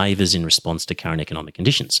waivers in response to current economic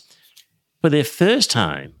conditions. For their first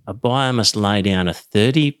home, a buyer must lay down a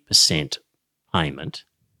 30% payment.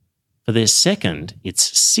 For their second, it's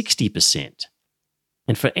 60%.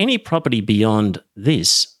 And for any property beyond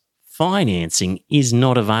this, financing is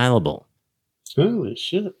not available. Holy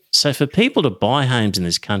shit. So for people to buy homes in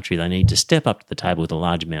this country, they need to step up to the table with a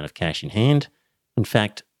large amount of cash in hand. In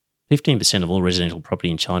fact, 15% of all residential property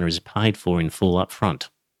in China is paid for in full up front.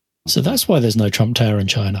 So that's why there's no Trump Tower in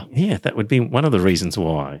China. Yeah, that would be one of the reasons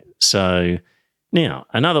why. So now,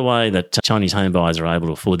 another way that Chinese home buyers are able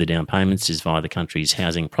to afford their down payments is via the country's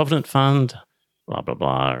Housing Provident Fund, blah, blah,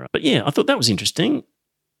 blah. But yeah, I thought that was interesting.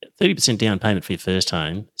 30% down payment for your first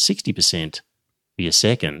home, 60% for your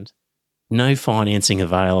second, no financing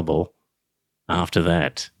available after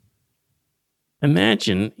that.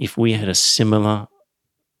 Imagine if we had a similar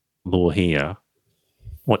law here,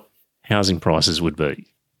 what housing prices would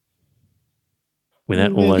be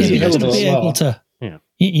without all those investors. Be able to,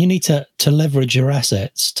 you need to leverage your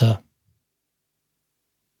assets to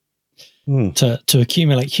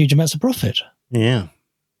accumulate huge amounts of profit. Yeah.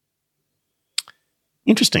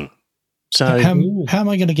 Interesting. So how am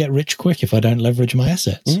I going to get rich quick if I don't leverage my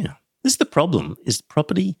assets? Yeah. This is the problem, is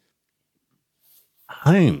property,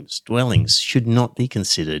 homes, dwellings should not be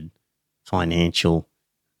considered financial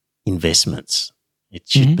investments. It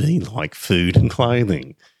should be like food and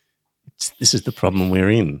clothing. This is the problem we're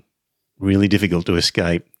in. Really difficult to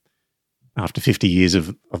escape after 50 years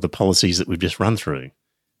of the policies that we've just run through.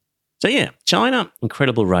 So yeah, China,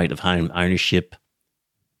 incredible rate of home ownership.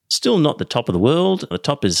 Still not the top of the world. The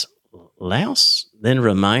top is Laos, then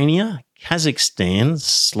Romania, Kazakhstan,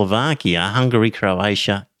 Slovakia, Hungary,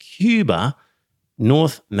 Croatia, Cuba,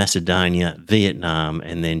 North Macedonia, Vietnam,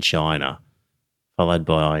 and then China, followed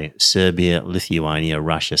by Serbia, Lithuania,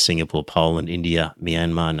 Russia, Singapore, Poland, India,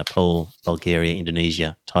 Myanmar, Nepal, Bulgaria,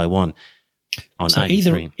 Indonesia, Taiwan. So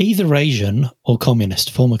either Asian or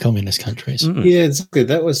communist, former communist countries. Yeah, it's good.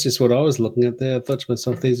 That was just what I was looking at there. I thought to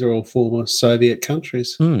myself, these are all former Soviet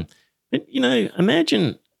countries. But,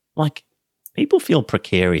 imagine, people feel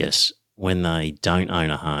precarious when they don't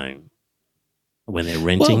own a home, when they're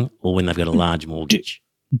renting or when they've got a large mortgage.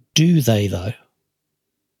 Do they, though?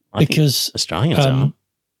 Because Australians are.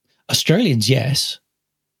 Australians, yes.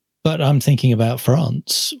 But I'm thinking about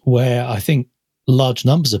France, where I think large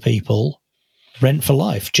numbers of people rent for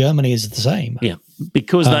life. Germany is the same. Yeah,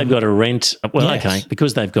 because they've got a rent. Well, yes. okay,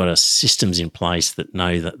 because they've got systems in place that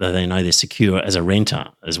they know they're secure as a renter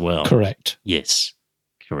as well. Correct. Yes,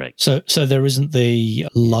 correct. So there isn't the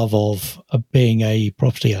love of being a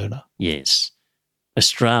property owner. Yes,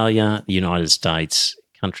 Australia, the United States,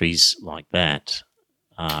 countries like that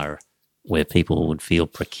are where people would feel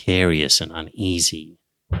precarious and uneasy,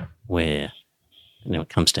 where it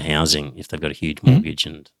comes to housing, if they've got a huge mortgage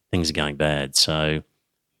and things are going bad. So,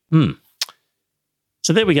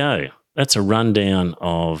 so there we go. That's a rundown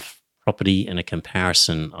of property and a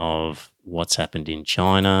comparison of what's happened in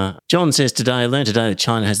China. John says I learned today that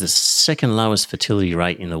China has the second lowest fertility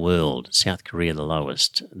rate in the world. South Korea the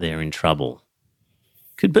lowest. They're in trouble.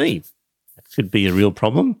 Could be. could be a real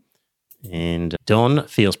problem. And Don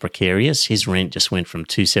feels precarious. His rent just went from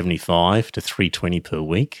 $275 to $320 per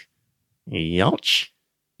week. Yowch.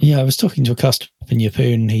 Yeah, I was talking to a customer in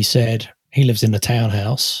Yeppoon. He said he lives in a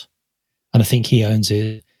townhouse, and I think he owns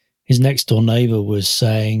it. His next door neighbour was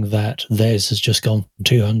saying that theirs has just gone from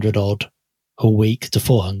 200 odd a week to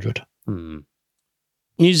 400.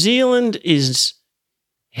 New Zealand is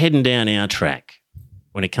heading down our track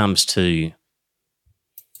when it comes to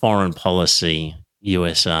foreign policy,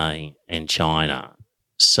 USA and China.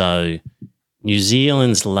 So New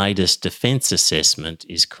Zealand's latest defence assessment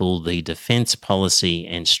is called the Defence Policy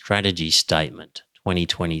and Strategy Statement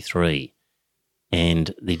 2023.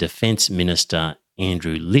 And the Defence Minister,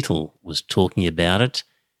 Andrew Little, was talking about it.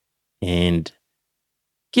 And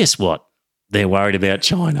guess what? They're worried about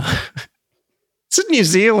China. It's New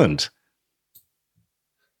Zealand.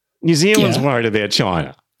 New Zealand's worried about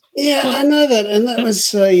China. Yeah, I know that. And that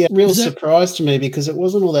was a real surprise to me because it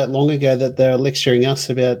wasn't all that long ago that they were lecturing us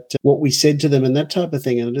about what we said to them and that type of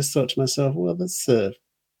thing. And I just thought to myself, well, that's the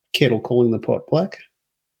kettle calling the pot black.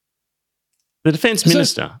 The Defence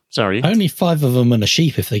Minister, sorry. Only 5 of them and a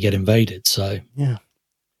sheep if they get invaded, so. Yeah.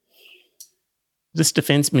 This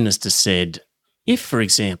Defence Minister said, if, for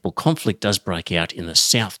example, conflict does break out in the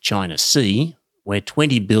South China Sea, where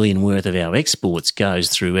 $20 billion worth of our exports goes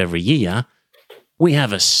through every year, we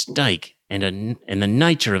have a stake, and the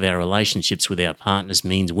nature of our relationships with our partners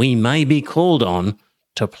means we may be called on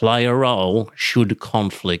to play a role should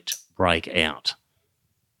conflict break out,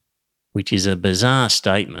 which is a bizarre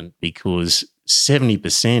statement because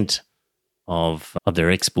 70% of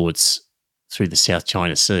their exports through the South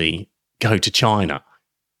China Sea go to China.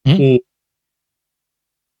 Mm.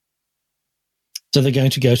 So they're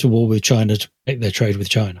going to go to war with China to make their trade with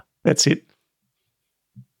China. That's it.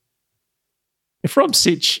 If Rob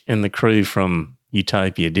Sitch and the crew from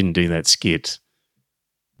Utopia didn't do that skit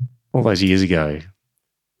all those years ago,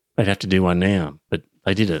 they'd have to do one now. But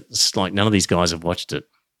they did it. It's like none of these guys have watched it.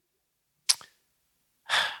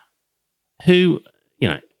 Who,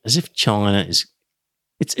 as if China is...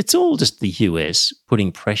 It's all just the US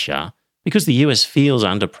putting pressure. Because the US feels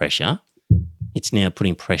under pressure, it's now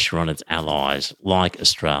putting pressure on its allies like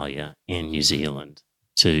Australia and New Zealand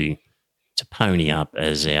to pony up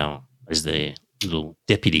as their little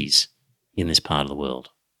deputies in this part of the world.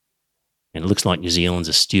 And it looks like New Zealand's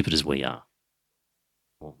as stupid as we are.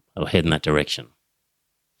 Or head in that direction.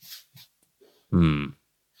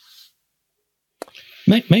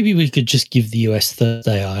 Maybe we could just give the US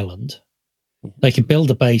Thursday Island. They could build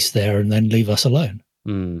a base there and then leave us alone.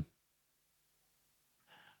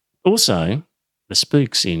 Also, the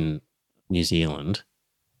spooks in New Zealand,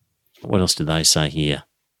 what else do they say here?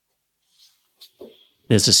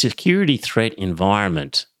 There's a Security Threat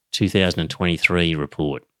Environment 2023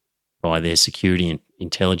 report by their Security and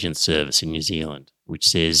Intelligence Service in New Zealand, which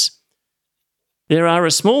says, there are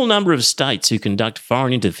a small number of states who conduct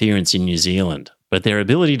foreign interference in New Zealand, but their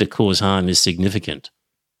ability to cause harm is significant.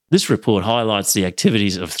 This report highlights the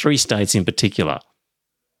activities of 3 states in particular.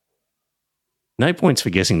 No points for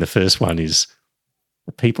guessing the first one is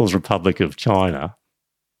the People's Republic of China.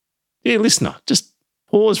 Dear listener, just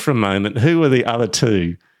pause for a moment. Who are the other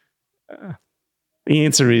 2? The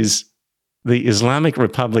answer is the Islamic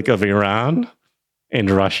Republic of Iran and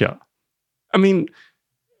Russia. I mean,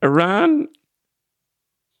 Iran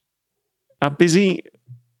are busy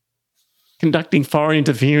conducting foreign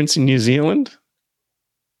interference in New Zealand.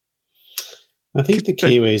 I think the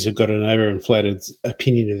Kiwis have got an overinflated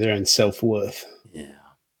opinion of their own self-worth. Yeah.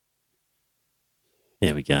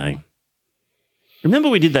 There we go. Remember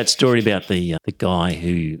we did that story about the guy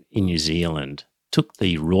who in New Zealand took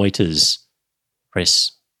the Reuters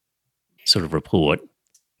press sort of report.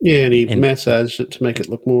 Yeah, and he massaged it to make it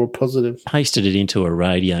look more positive. Pasted it into a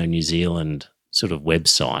Radio New Zealand sort of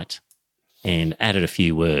website and added a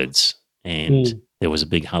few words and there was a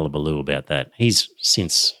big hullabaloo about that. He's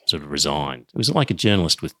since sort of resigned. It was like a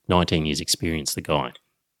journalist with 19 years experience, the guy.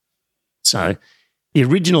 So the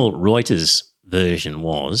original Reuters version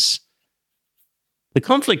was, the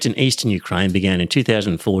conflict in eastern Ukraine began in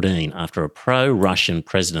 2014 after a pro-Russian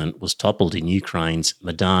president was toppled in Ukraine's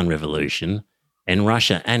Maidan revolution and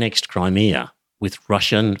Russia annexed Crimea with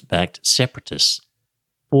Russian-backed separatists,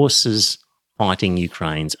 forces fighting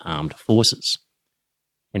Ukraine's armed forces.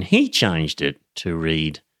 And he changed it to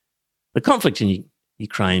read, the conflict in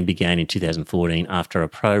Ukraine began in 2014 after a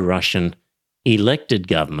pro-Russian elected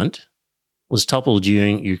government was toppled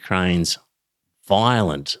during Ukraine's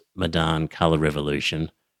violent Maidan colour revolution.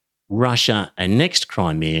 Russia annexed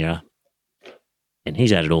Crimea, and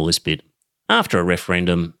he's added all this bit, after a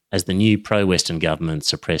referendum as the new pro-Western government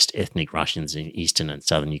suppressed ethnic Russians in eastern and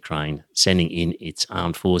southern Ukraine, sending in its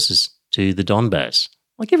armed forces to the Donbass.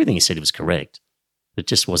 Like, everything he said was correct. It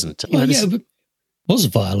just wasn't... But it was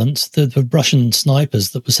violent. The Russian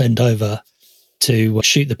snipers that were sent over to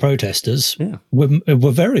shoot the protesters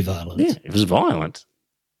were very violent. Yeah, it was violent.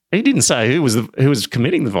 He didn't say who was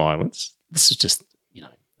committing the violence. This is just,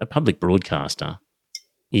 a public broadcaster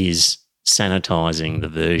is sanitising the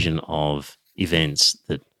version of events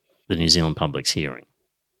that the New Zealand public's hearing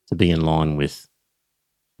to be in line with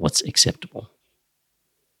what's acceptable.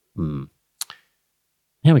 How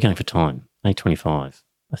are we going for time? 8:25.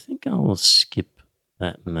 I think I will skip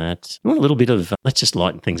that and that. You want a little bit of, let's just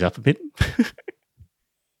lighten things up a bit.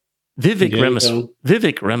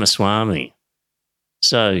 Vivek Ramaswamy.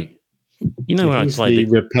 So, when I played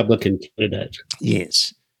the Republican candidate.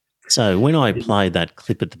 Yes. So when I played that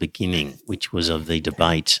clip at the beginning, which was of the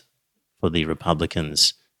debate for the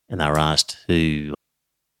Republicans, and they were asked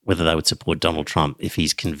whether they would support Donald Trump if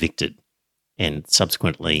he's convicted and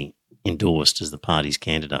subsequently endorsed as the party's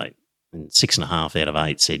candidate, and 6.5 out of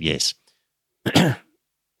 8 said yes. Or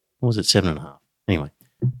was it 7.5? Anyway.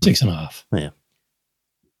 6.5. Yeah.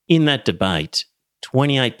 In that debate,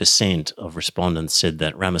 28% of respondents said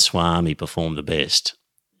that Ramaswamy performed the best.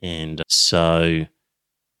 And so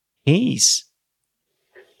he's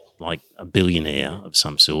like a billionaire of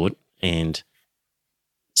some sort. And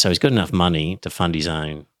so he's got enough money to fund his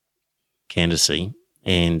own candidacy.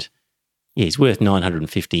 And he's worth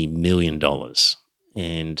 $950 million.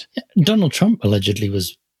 And Donald Trump allegedly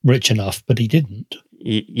was rich enough, but he didn't.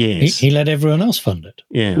 Yes. He let everyone else fund it.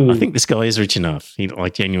 Yeah, I think this guy is rich enough. He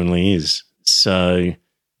genuinely is. So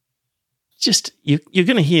just you're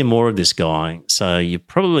going to hear more of this guy. So you're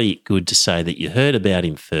probably good to say that you heard about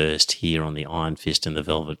him first here on the Iron Fist and the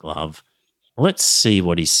Velvet Glove. Let's see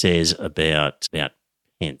what he says about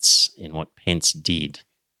Pence and what Pence did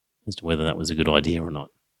as to whether that was a good idea or not.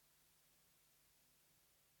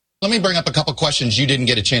 Let me bring up a couple questions you didn't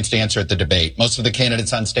get a chance to answer at the debate. Most of the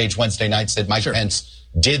candidates on stage Wednesday night said Mike Pence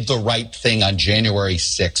did the right thing on January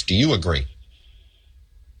 6th. Do you agree?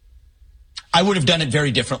 I would have done it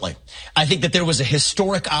very differently. I think that there was a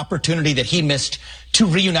historic opportunity that he missed to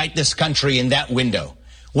reunite this country in that window.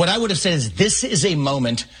 What I would have said is this is a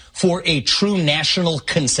moment for a true national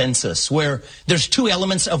consensus where there's two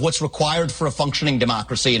elements of what's required for a functioning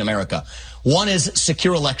democracy in America. One is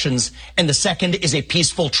secure elections, and the second is a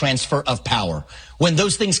peaceful transfer of power. When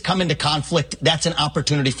those things come into conflict, that's an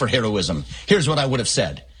opportunity for heroism. Here's what I would have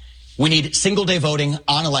said. We need single-day voting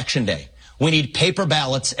on Election Day. We need paper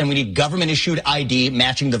ballots, and we need government-issued ID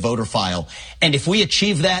matching the voter file. And if we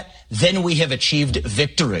achieve that, then we have achieved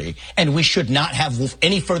victory, and we should not have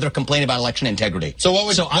any further complaint about election integrity. So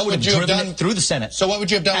I would have driven it through the Senate. So what would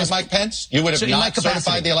you have done with Mike Pence? You would have not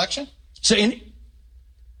certified the election? So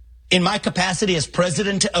in my capacity as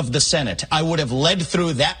president of the Senate, I would have led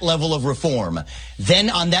through that level of reform. Then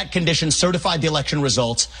on that condition, certified the election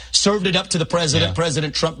results, served it up to the president,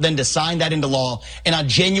 President Trump, then to sign that into law. And on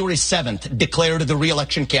January 7th, declared the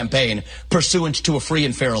re-election campaign pursuant to a free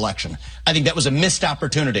and fair election. I think that was a missed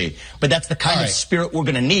opportunity, but that's the kind of spirit we're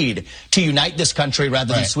going to need to unite this country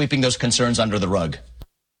rather than sweeping those concerns under the rug.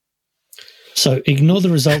 So ignore the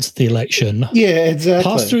results of the election. Yeah, exactly.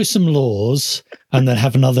 Pass through some laws and then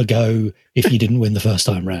have another go if you didn't win the first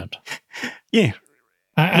time round. Yeah.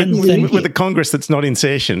 And with a Congress that's not in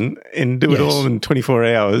session and do it all in 24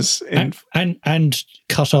 hours. And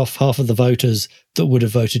cut off half of the voters that would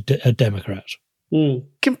have voted a Democrat.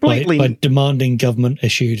 Completely. By demanding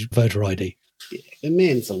government-issued voter ID. Yeah, the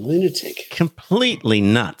man's a lunatic. Completely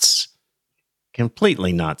nuts.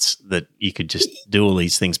 Completely nuts that you could just do all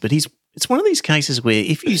these things. But it's one of these cases where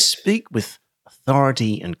if you speak with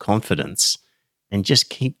authority and confidence and just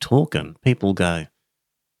keep talking, people go,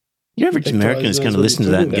 your average American is going to listen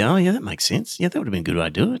to that and go, oh, yeah, that makes sense. Yeah, that would have been a good way to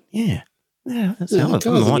do it. Yeah. Yeah, that's how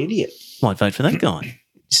an idiot. Might vote for that guy.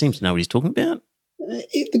 He seems to know what he's talking about.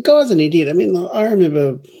 The guy's an idiot. I mean, I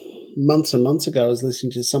remember months and months ago I was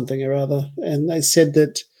listening to something or other, and they said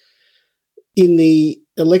that in the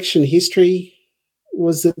election history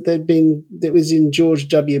was that that was in George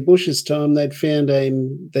W. Bush's time, they'd found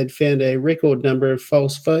a record number of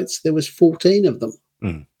false votes. There was 14 of them.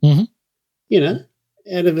 Mm-hmm.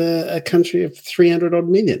 Out of a country of 300 odd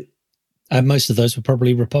million. And most of those were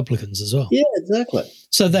probably Republicans as well. Yeah, exactly.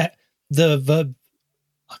 So that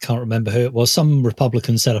I can't remember who it was. Some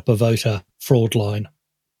Republican set up a voter fraud line.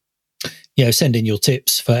 Send in your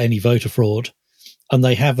tips for any voter fraud. And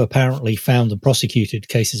they have apparently found and prosecuted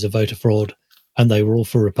cases of voter fraud, and they were all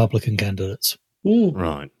for Republican candidates.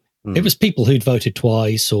 Right. It was people who'd voted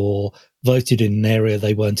twice or voted in an area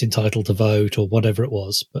they weren't entitled to vote or whatever it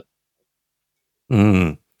was. But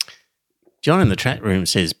John in the chat room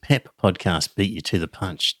says, Pep podcast beat you to the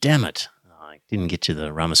punch. Damn it. I didn't get to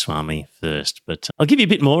the Ramaswamy first, but I'll give you a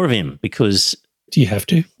bit more of him because... Do you have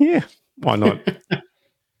to? Yeah, why not?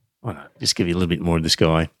 Why not? Just give you a little bit more of this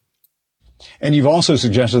guy. And you've also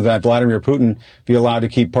suggested that Vladimir Putin be allowed to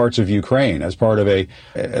keep parts of Ukraine as part of a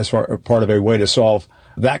way to solve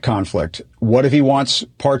that conflict. What if he wants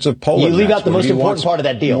parts of Poland? You leave next? out the most important part of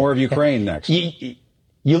that deal. More of Ukraine next.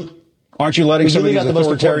 Aren't you letting some of these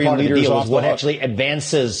authoritarian leaders off the what hook? actually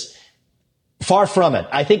advances? Far from it.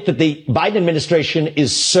 I think that the Biden administration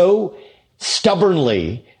is so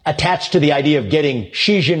stubbornly attached to the idea of getting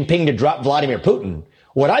Xi Jinping to drop Vladimir Putin.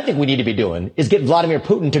 What I think we need to be doing is get Vladimir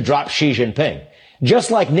Putin to drop Xi Jinping.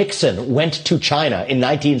 Just like Nixon went to China in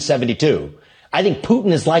 1972, I think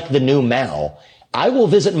Putin is like the new Mao. I will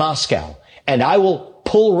visit Moscow and I will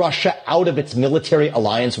pull Russia out of its military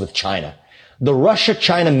alliance with China. The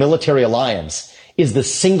Russia-China military alliance is the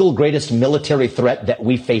single greatest military threat that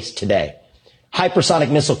we face today.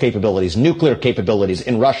 Hypersonic missile capabilities, nuclear capabilities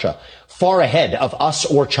in Russia, far ahead of us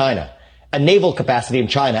or China. A naval capacity in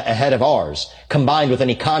China ahead of ours, combined with an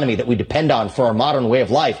economy that we depend on for our modern way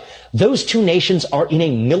of life. Those two nations are in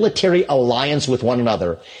a military alliance with one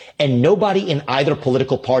another, and nobody in either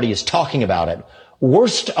political party is talking about it.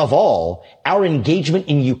 Worst of all, our engagement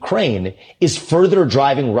in Ukraine is further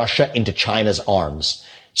driving Russia into China's arms.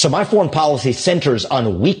 So my foreign policy centers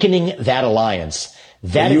on weakening that alliance.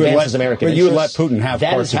 That advances American interests. But you would let Putin have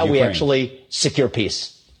that parts is how of we Ukraine. actually secure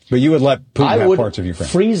peace. But you would let Putin have parts of I Ukraine.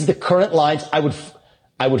 would freeze the current lines. I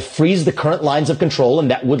would freeze the current lines of control, and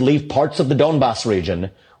that would leave parts of the Donbas region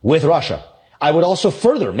with Russia. I would also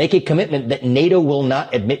further make a commitment that NATO will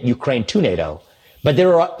not admit Ukraine to NATO. But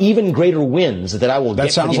there are even greater wins that I will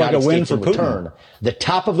get for the United States in return. The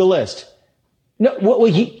top of the list. No,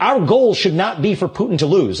 our goal should not be for Putin to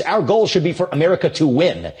lose. Our goal should be for America to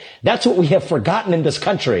win. That's what we have forgotten in this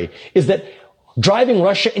country, is that driving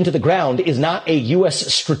Russia into the ground is not a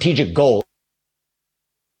U.S. strategic goal.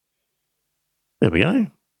 There we go.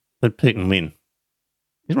 Let Putin win.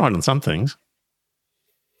 He's right on some things.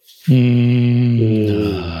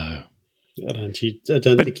 No. I don't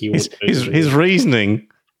think he wants his reasoning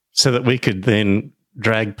so that we could then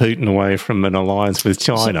drag Putin away from an alliance with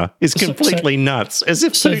China is completely nuts, as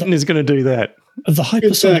if Putin is going to do that. The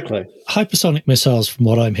hypersonic missiles, from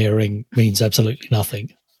what I'm hearing, means absolutely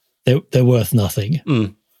nothing. They're worth nothing.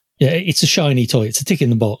 Yeah, it's a shiny toy. It's a tick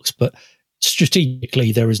in the box, but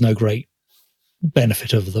strategically there is no great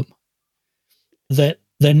benefit of them.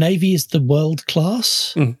 Their navy is the world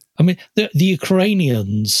class. I mean, the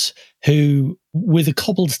Ukrainians, who, with a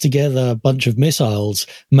cobbled together bunch of missiles,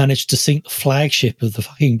 managed to sink the flagship of the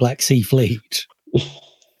fucking Black Sea Fleet.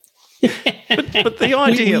 but the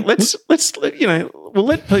idea, let's we'll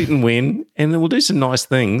let Putin win, and then we'll do some nice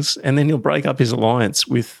things, and then he'll break up his alliance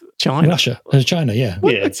with China. China, yeah.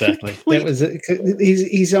 Yeah, exactly. That was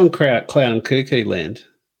he's on clown cuckoo land,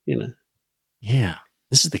 you know. Yeah.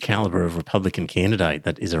 This is the caliber of Republican candidate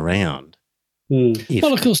that is around.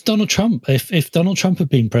 Well, of course, Donald Trump, if Donald Trump had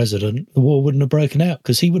been president, the war wouldn't have broken out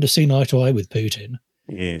because he would have seen eye to eye with Putin,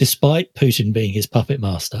 despite Putin being his puppet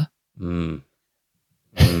master. Do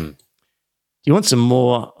you want some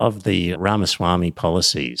more of the Ramaswamy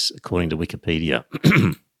policies, according to Wikipedia?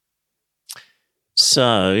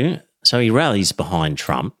 So he rallies behind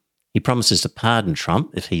Trump. He promises to pardon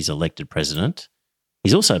Trump if he's elected president.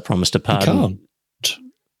 He's also promised to pardon... He can't.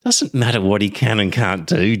 Doesn't matter what he can and can't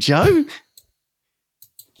do, Joe.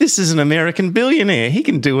 This is an American billionaire. He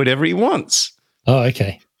can do whatever he wants. Oh,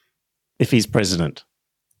 okay. If he's president.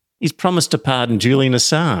 He's promised to pardon Julian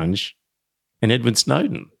Assange and Edward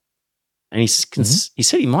Snowden. And he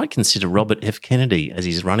said he might consider Robert F. Kennedy as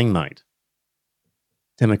his running mate.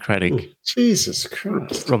 Democratic. Jesus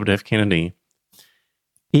Christ. Robert F. Kennedy.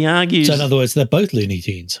 He argues... So in other words, they're both Looney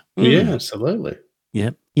Tunes. Yeah, absolutely.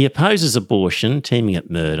 Yep. He opposes abortion, teaming at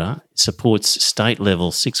murder, supports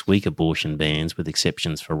state-level 6-week abortion bans with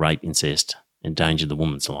exceptions for rape, incest, endanger the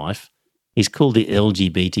woman's life. He's called the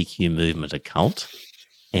LGBTQ movement a cult,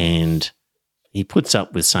 and he puts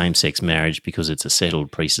up with same-sex marriage because it's a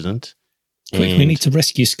settled precedent. Quick, we need to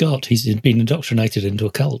rescue Scott. He's been indoctrinated into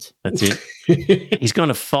a cult. That's it. He's going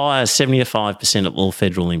to fire 75% of all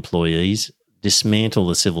federal employees, dismantle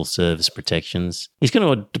the civil service protections. He's going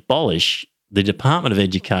to abolish the Department of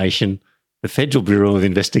Education, the Federal Bureau of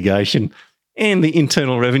Investigation, and the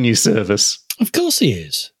Internal Revenue Service. Of course he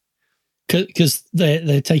is, because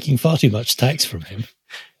they're taking far too much tax from him.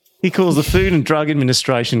 He calls the Food and Drug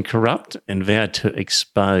Administration corrupt and vowed to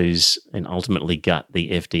expose and ultimately gut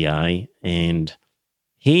the FDA. And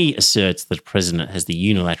he asserts that the president has the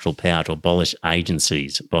unilateral power to abolish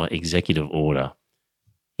agencies by executive order.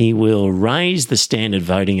 He will raise the standard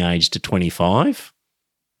voting age to 25.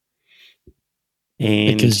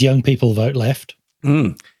 And because young people vote left.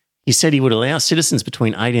 He said he would allow citizens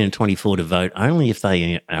between 18 and 24 to vote only if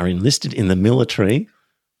they are enlisted in the military,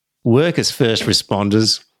 work as first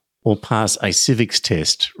responders, or pass a civics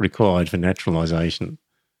test required for naturalisation.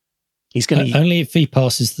 He's going to only if he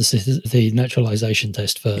passes the naturalisation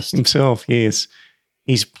test first. Himself, yes.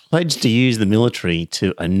 He's pledged to use the military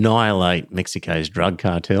to annihilate Mexico's drug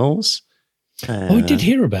cartels. I did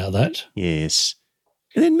hear about that. Yes.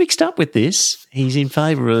 And then mixed up with this, he's in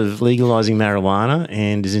favour of legalising marijuana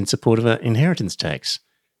and is in support of an inheritance tax.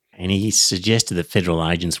 And he suggested that federal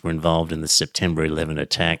agents were involved in the September 11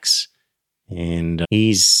 attacks. And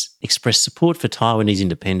he's expressed support for Taiwanese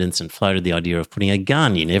independence and floated the idea of putting a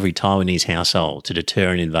gun in every Taiwanese household to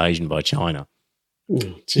deter an invasion by China. Yeah,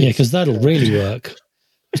 because that'll really work.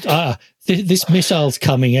 This missile's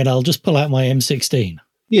coming and I'll just pull out my M16.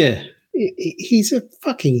 Yeah, he's a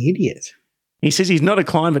fucking idiot. He says he's not a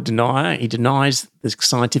climate denier. He denies the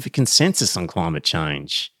scientific consensus on climate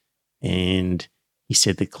change. And he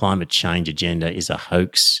said the climate change agenda is a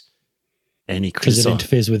hoax. And he because it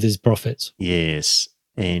interferes with his profits. Yes.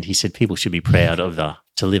 And he said people should be proud of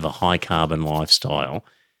to live a high carbon lifestyle.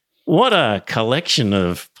 What a collection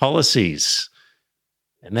of policies.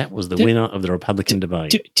 And that was the winner of the Republican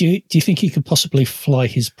debate. Do you think he could possibly fly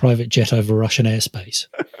his private jet over Russian airspace?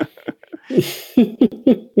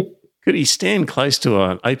 Could he stand close to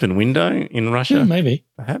an open window in Russia? Yeah, maybe.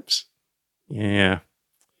 Perhaps. Yeah.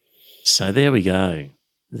 So there we go.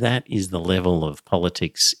 That is the level of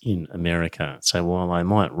politics in America. So while I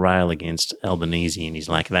might rail against Albanese and his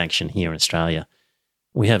lack of action here in Australia,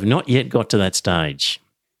 we have not yet got to that stage.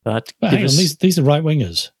 But hang on, these are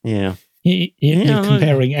right-wingers. Yeah. You're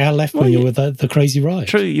comparing our left-winger with the crazy right.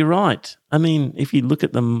 True, you're right. I mean, if you look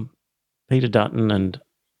at them, Peter Dutton and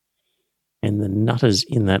the nutters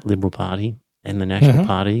in that Liberal Party and the National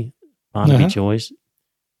Party, Barnaby Joyce,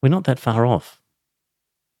 we're not that far off.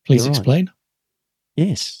 Please explain.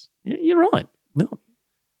 Yes, you're right.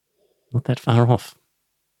 Not that far off.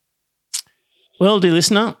 Well, dear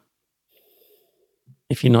listener,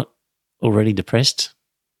 if you're not already depressed,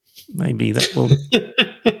 maybe that will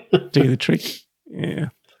do the trick. Yeah.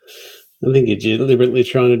 I think you're deliberately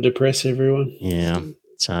trying to depress everyone. Yeah.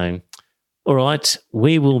 So, all right,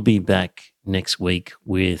 we will be back next week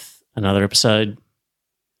with another episode.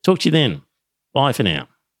 Talk to you then. Bye for now.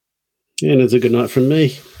 And it's a good night from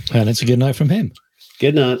me. And it's a good night from him.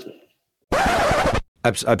 Good night.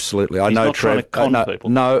 Absolutely. I know Trev.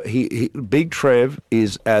 No, he Big Trev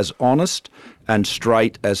is as honest and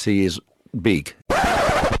straight as he is big.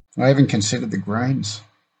 I haven't considered the Greens.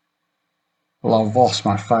 Well, I've lost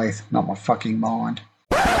my faith, not my fucking mind.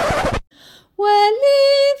 We're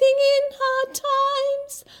living in hard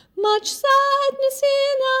times, much sadness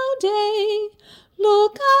in our day.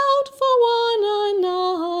 Look out for one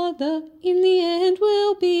another.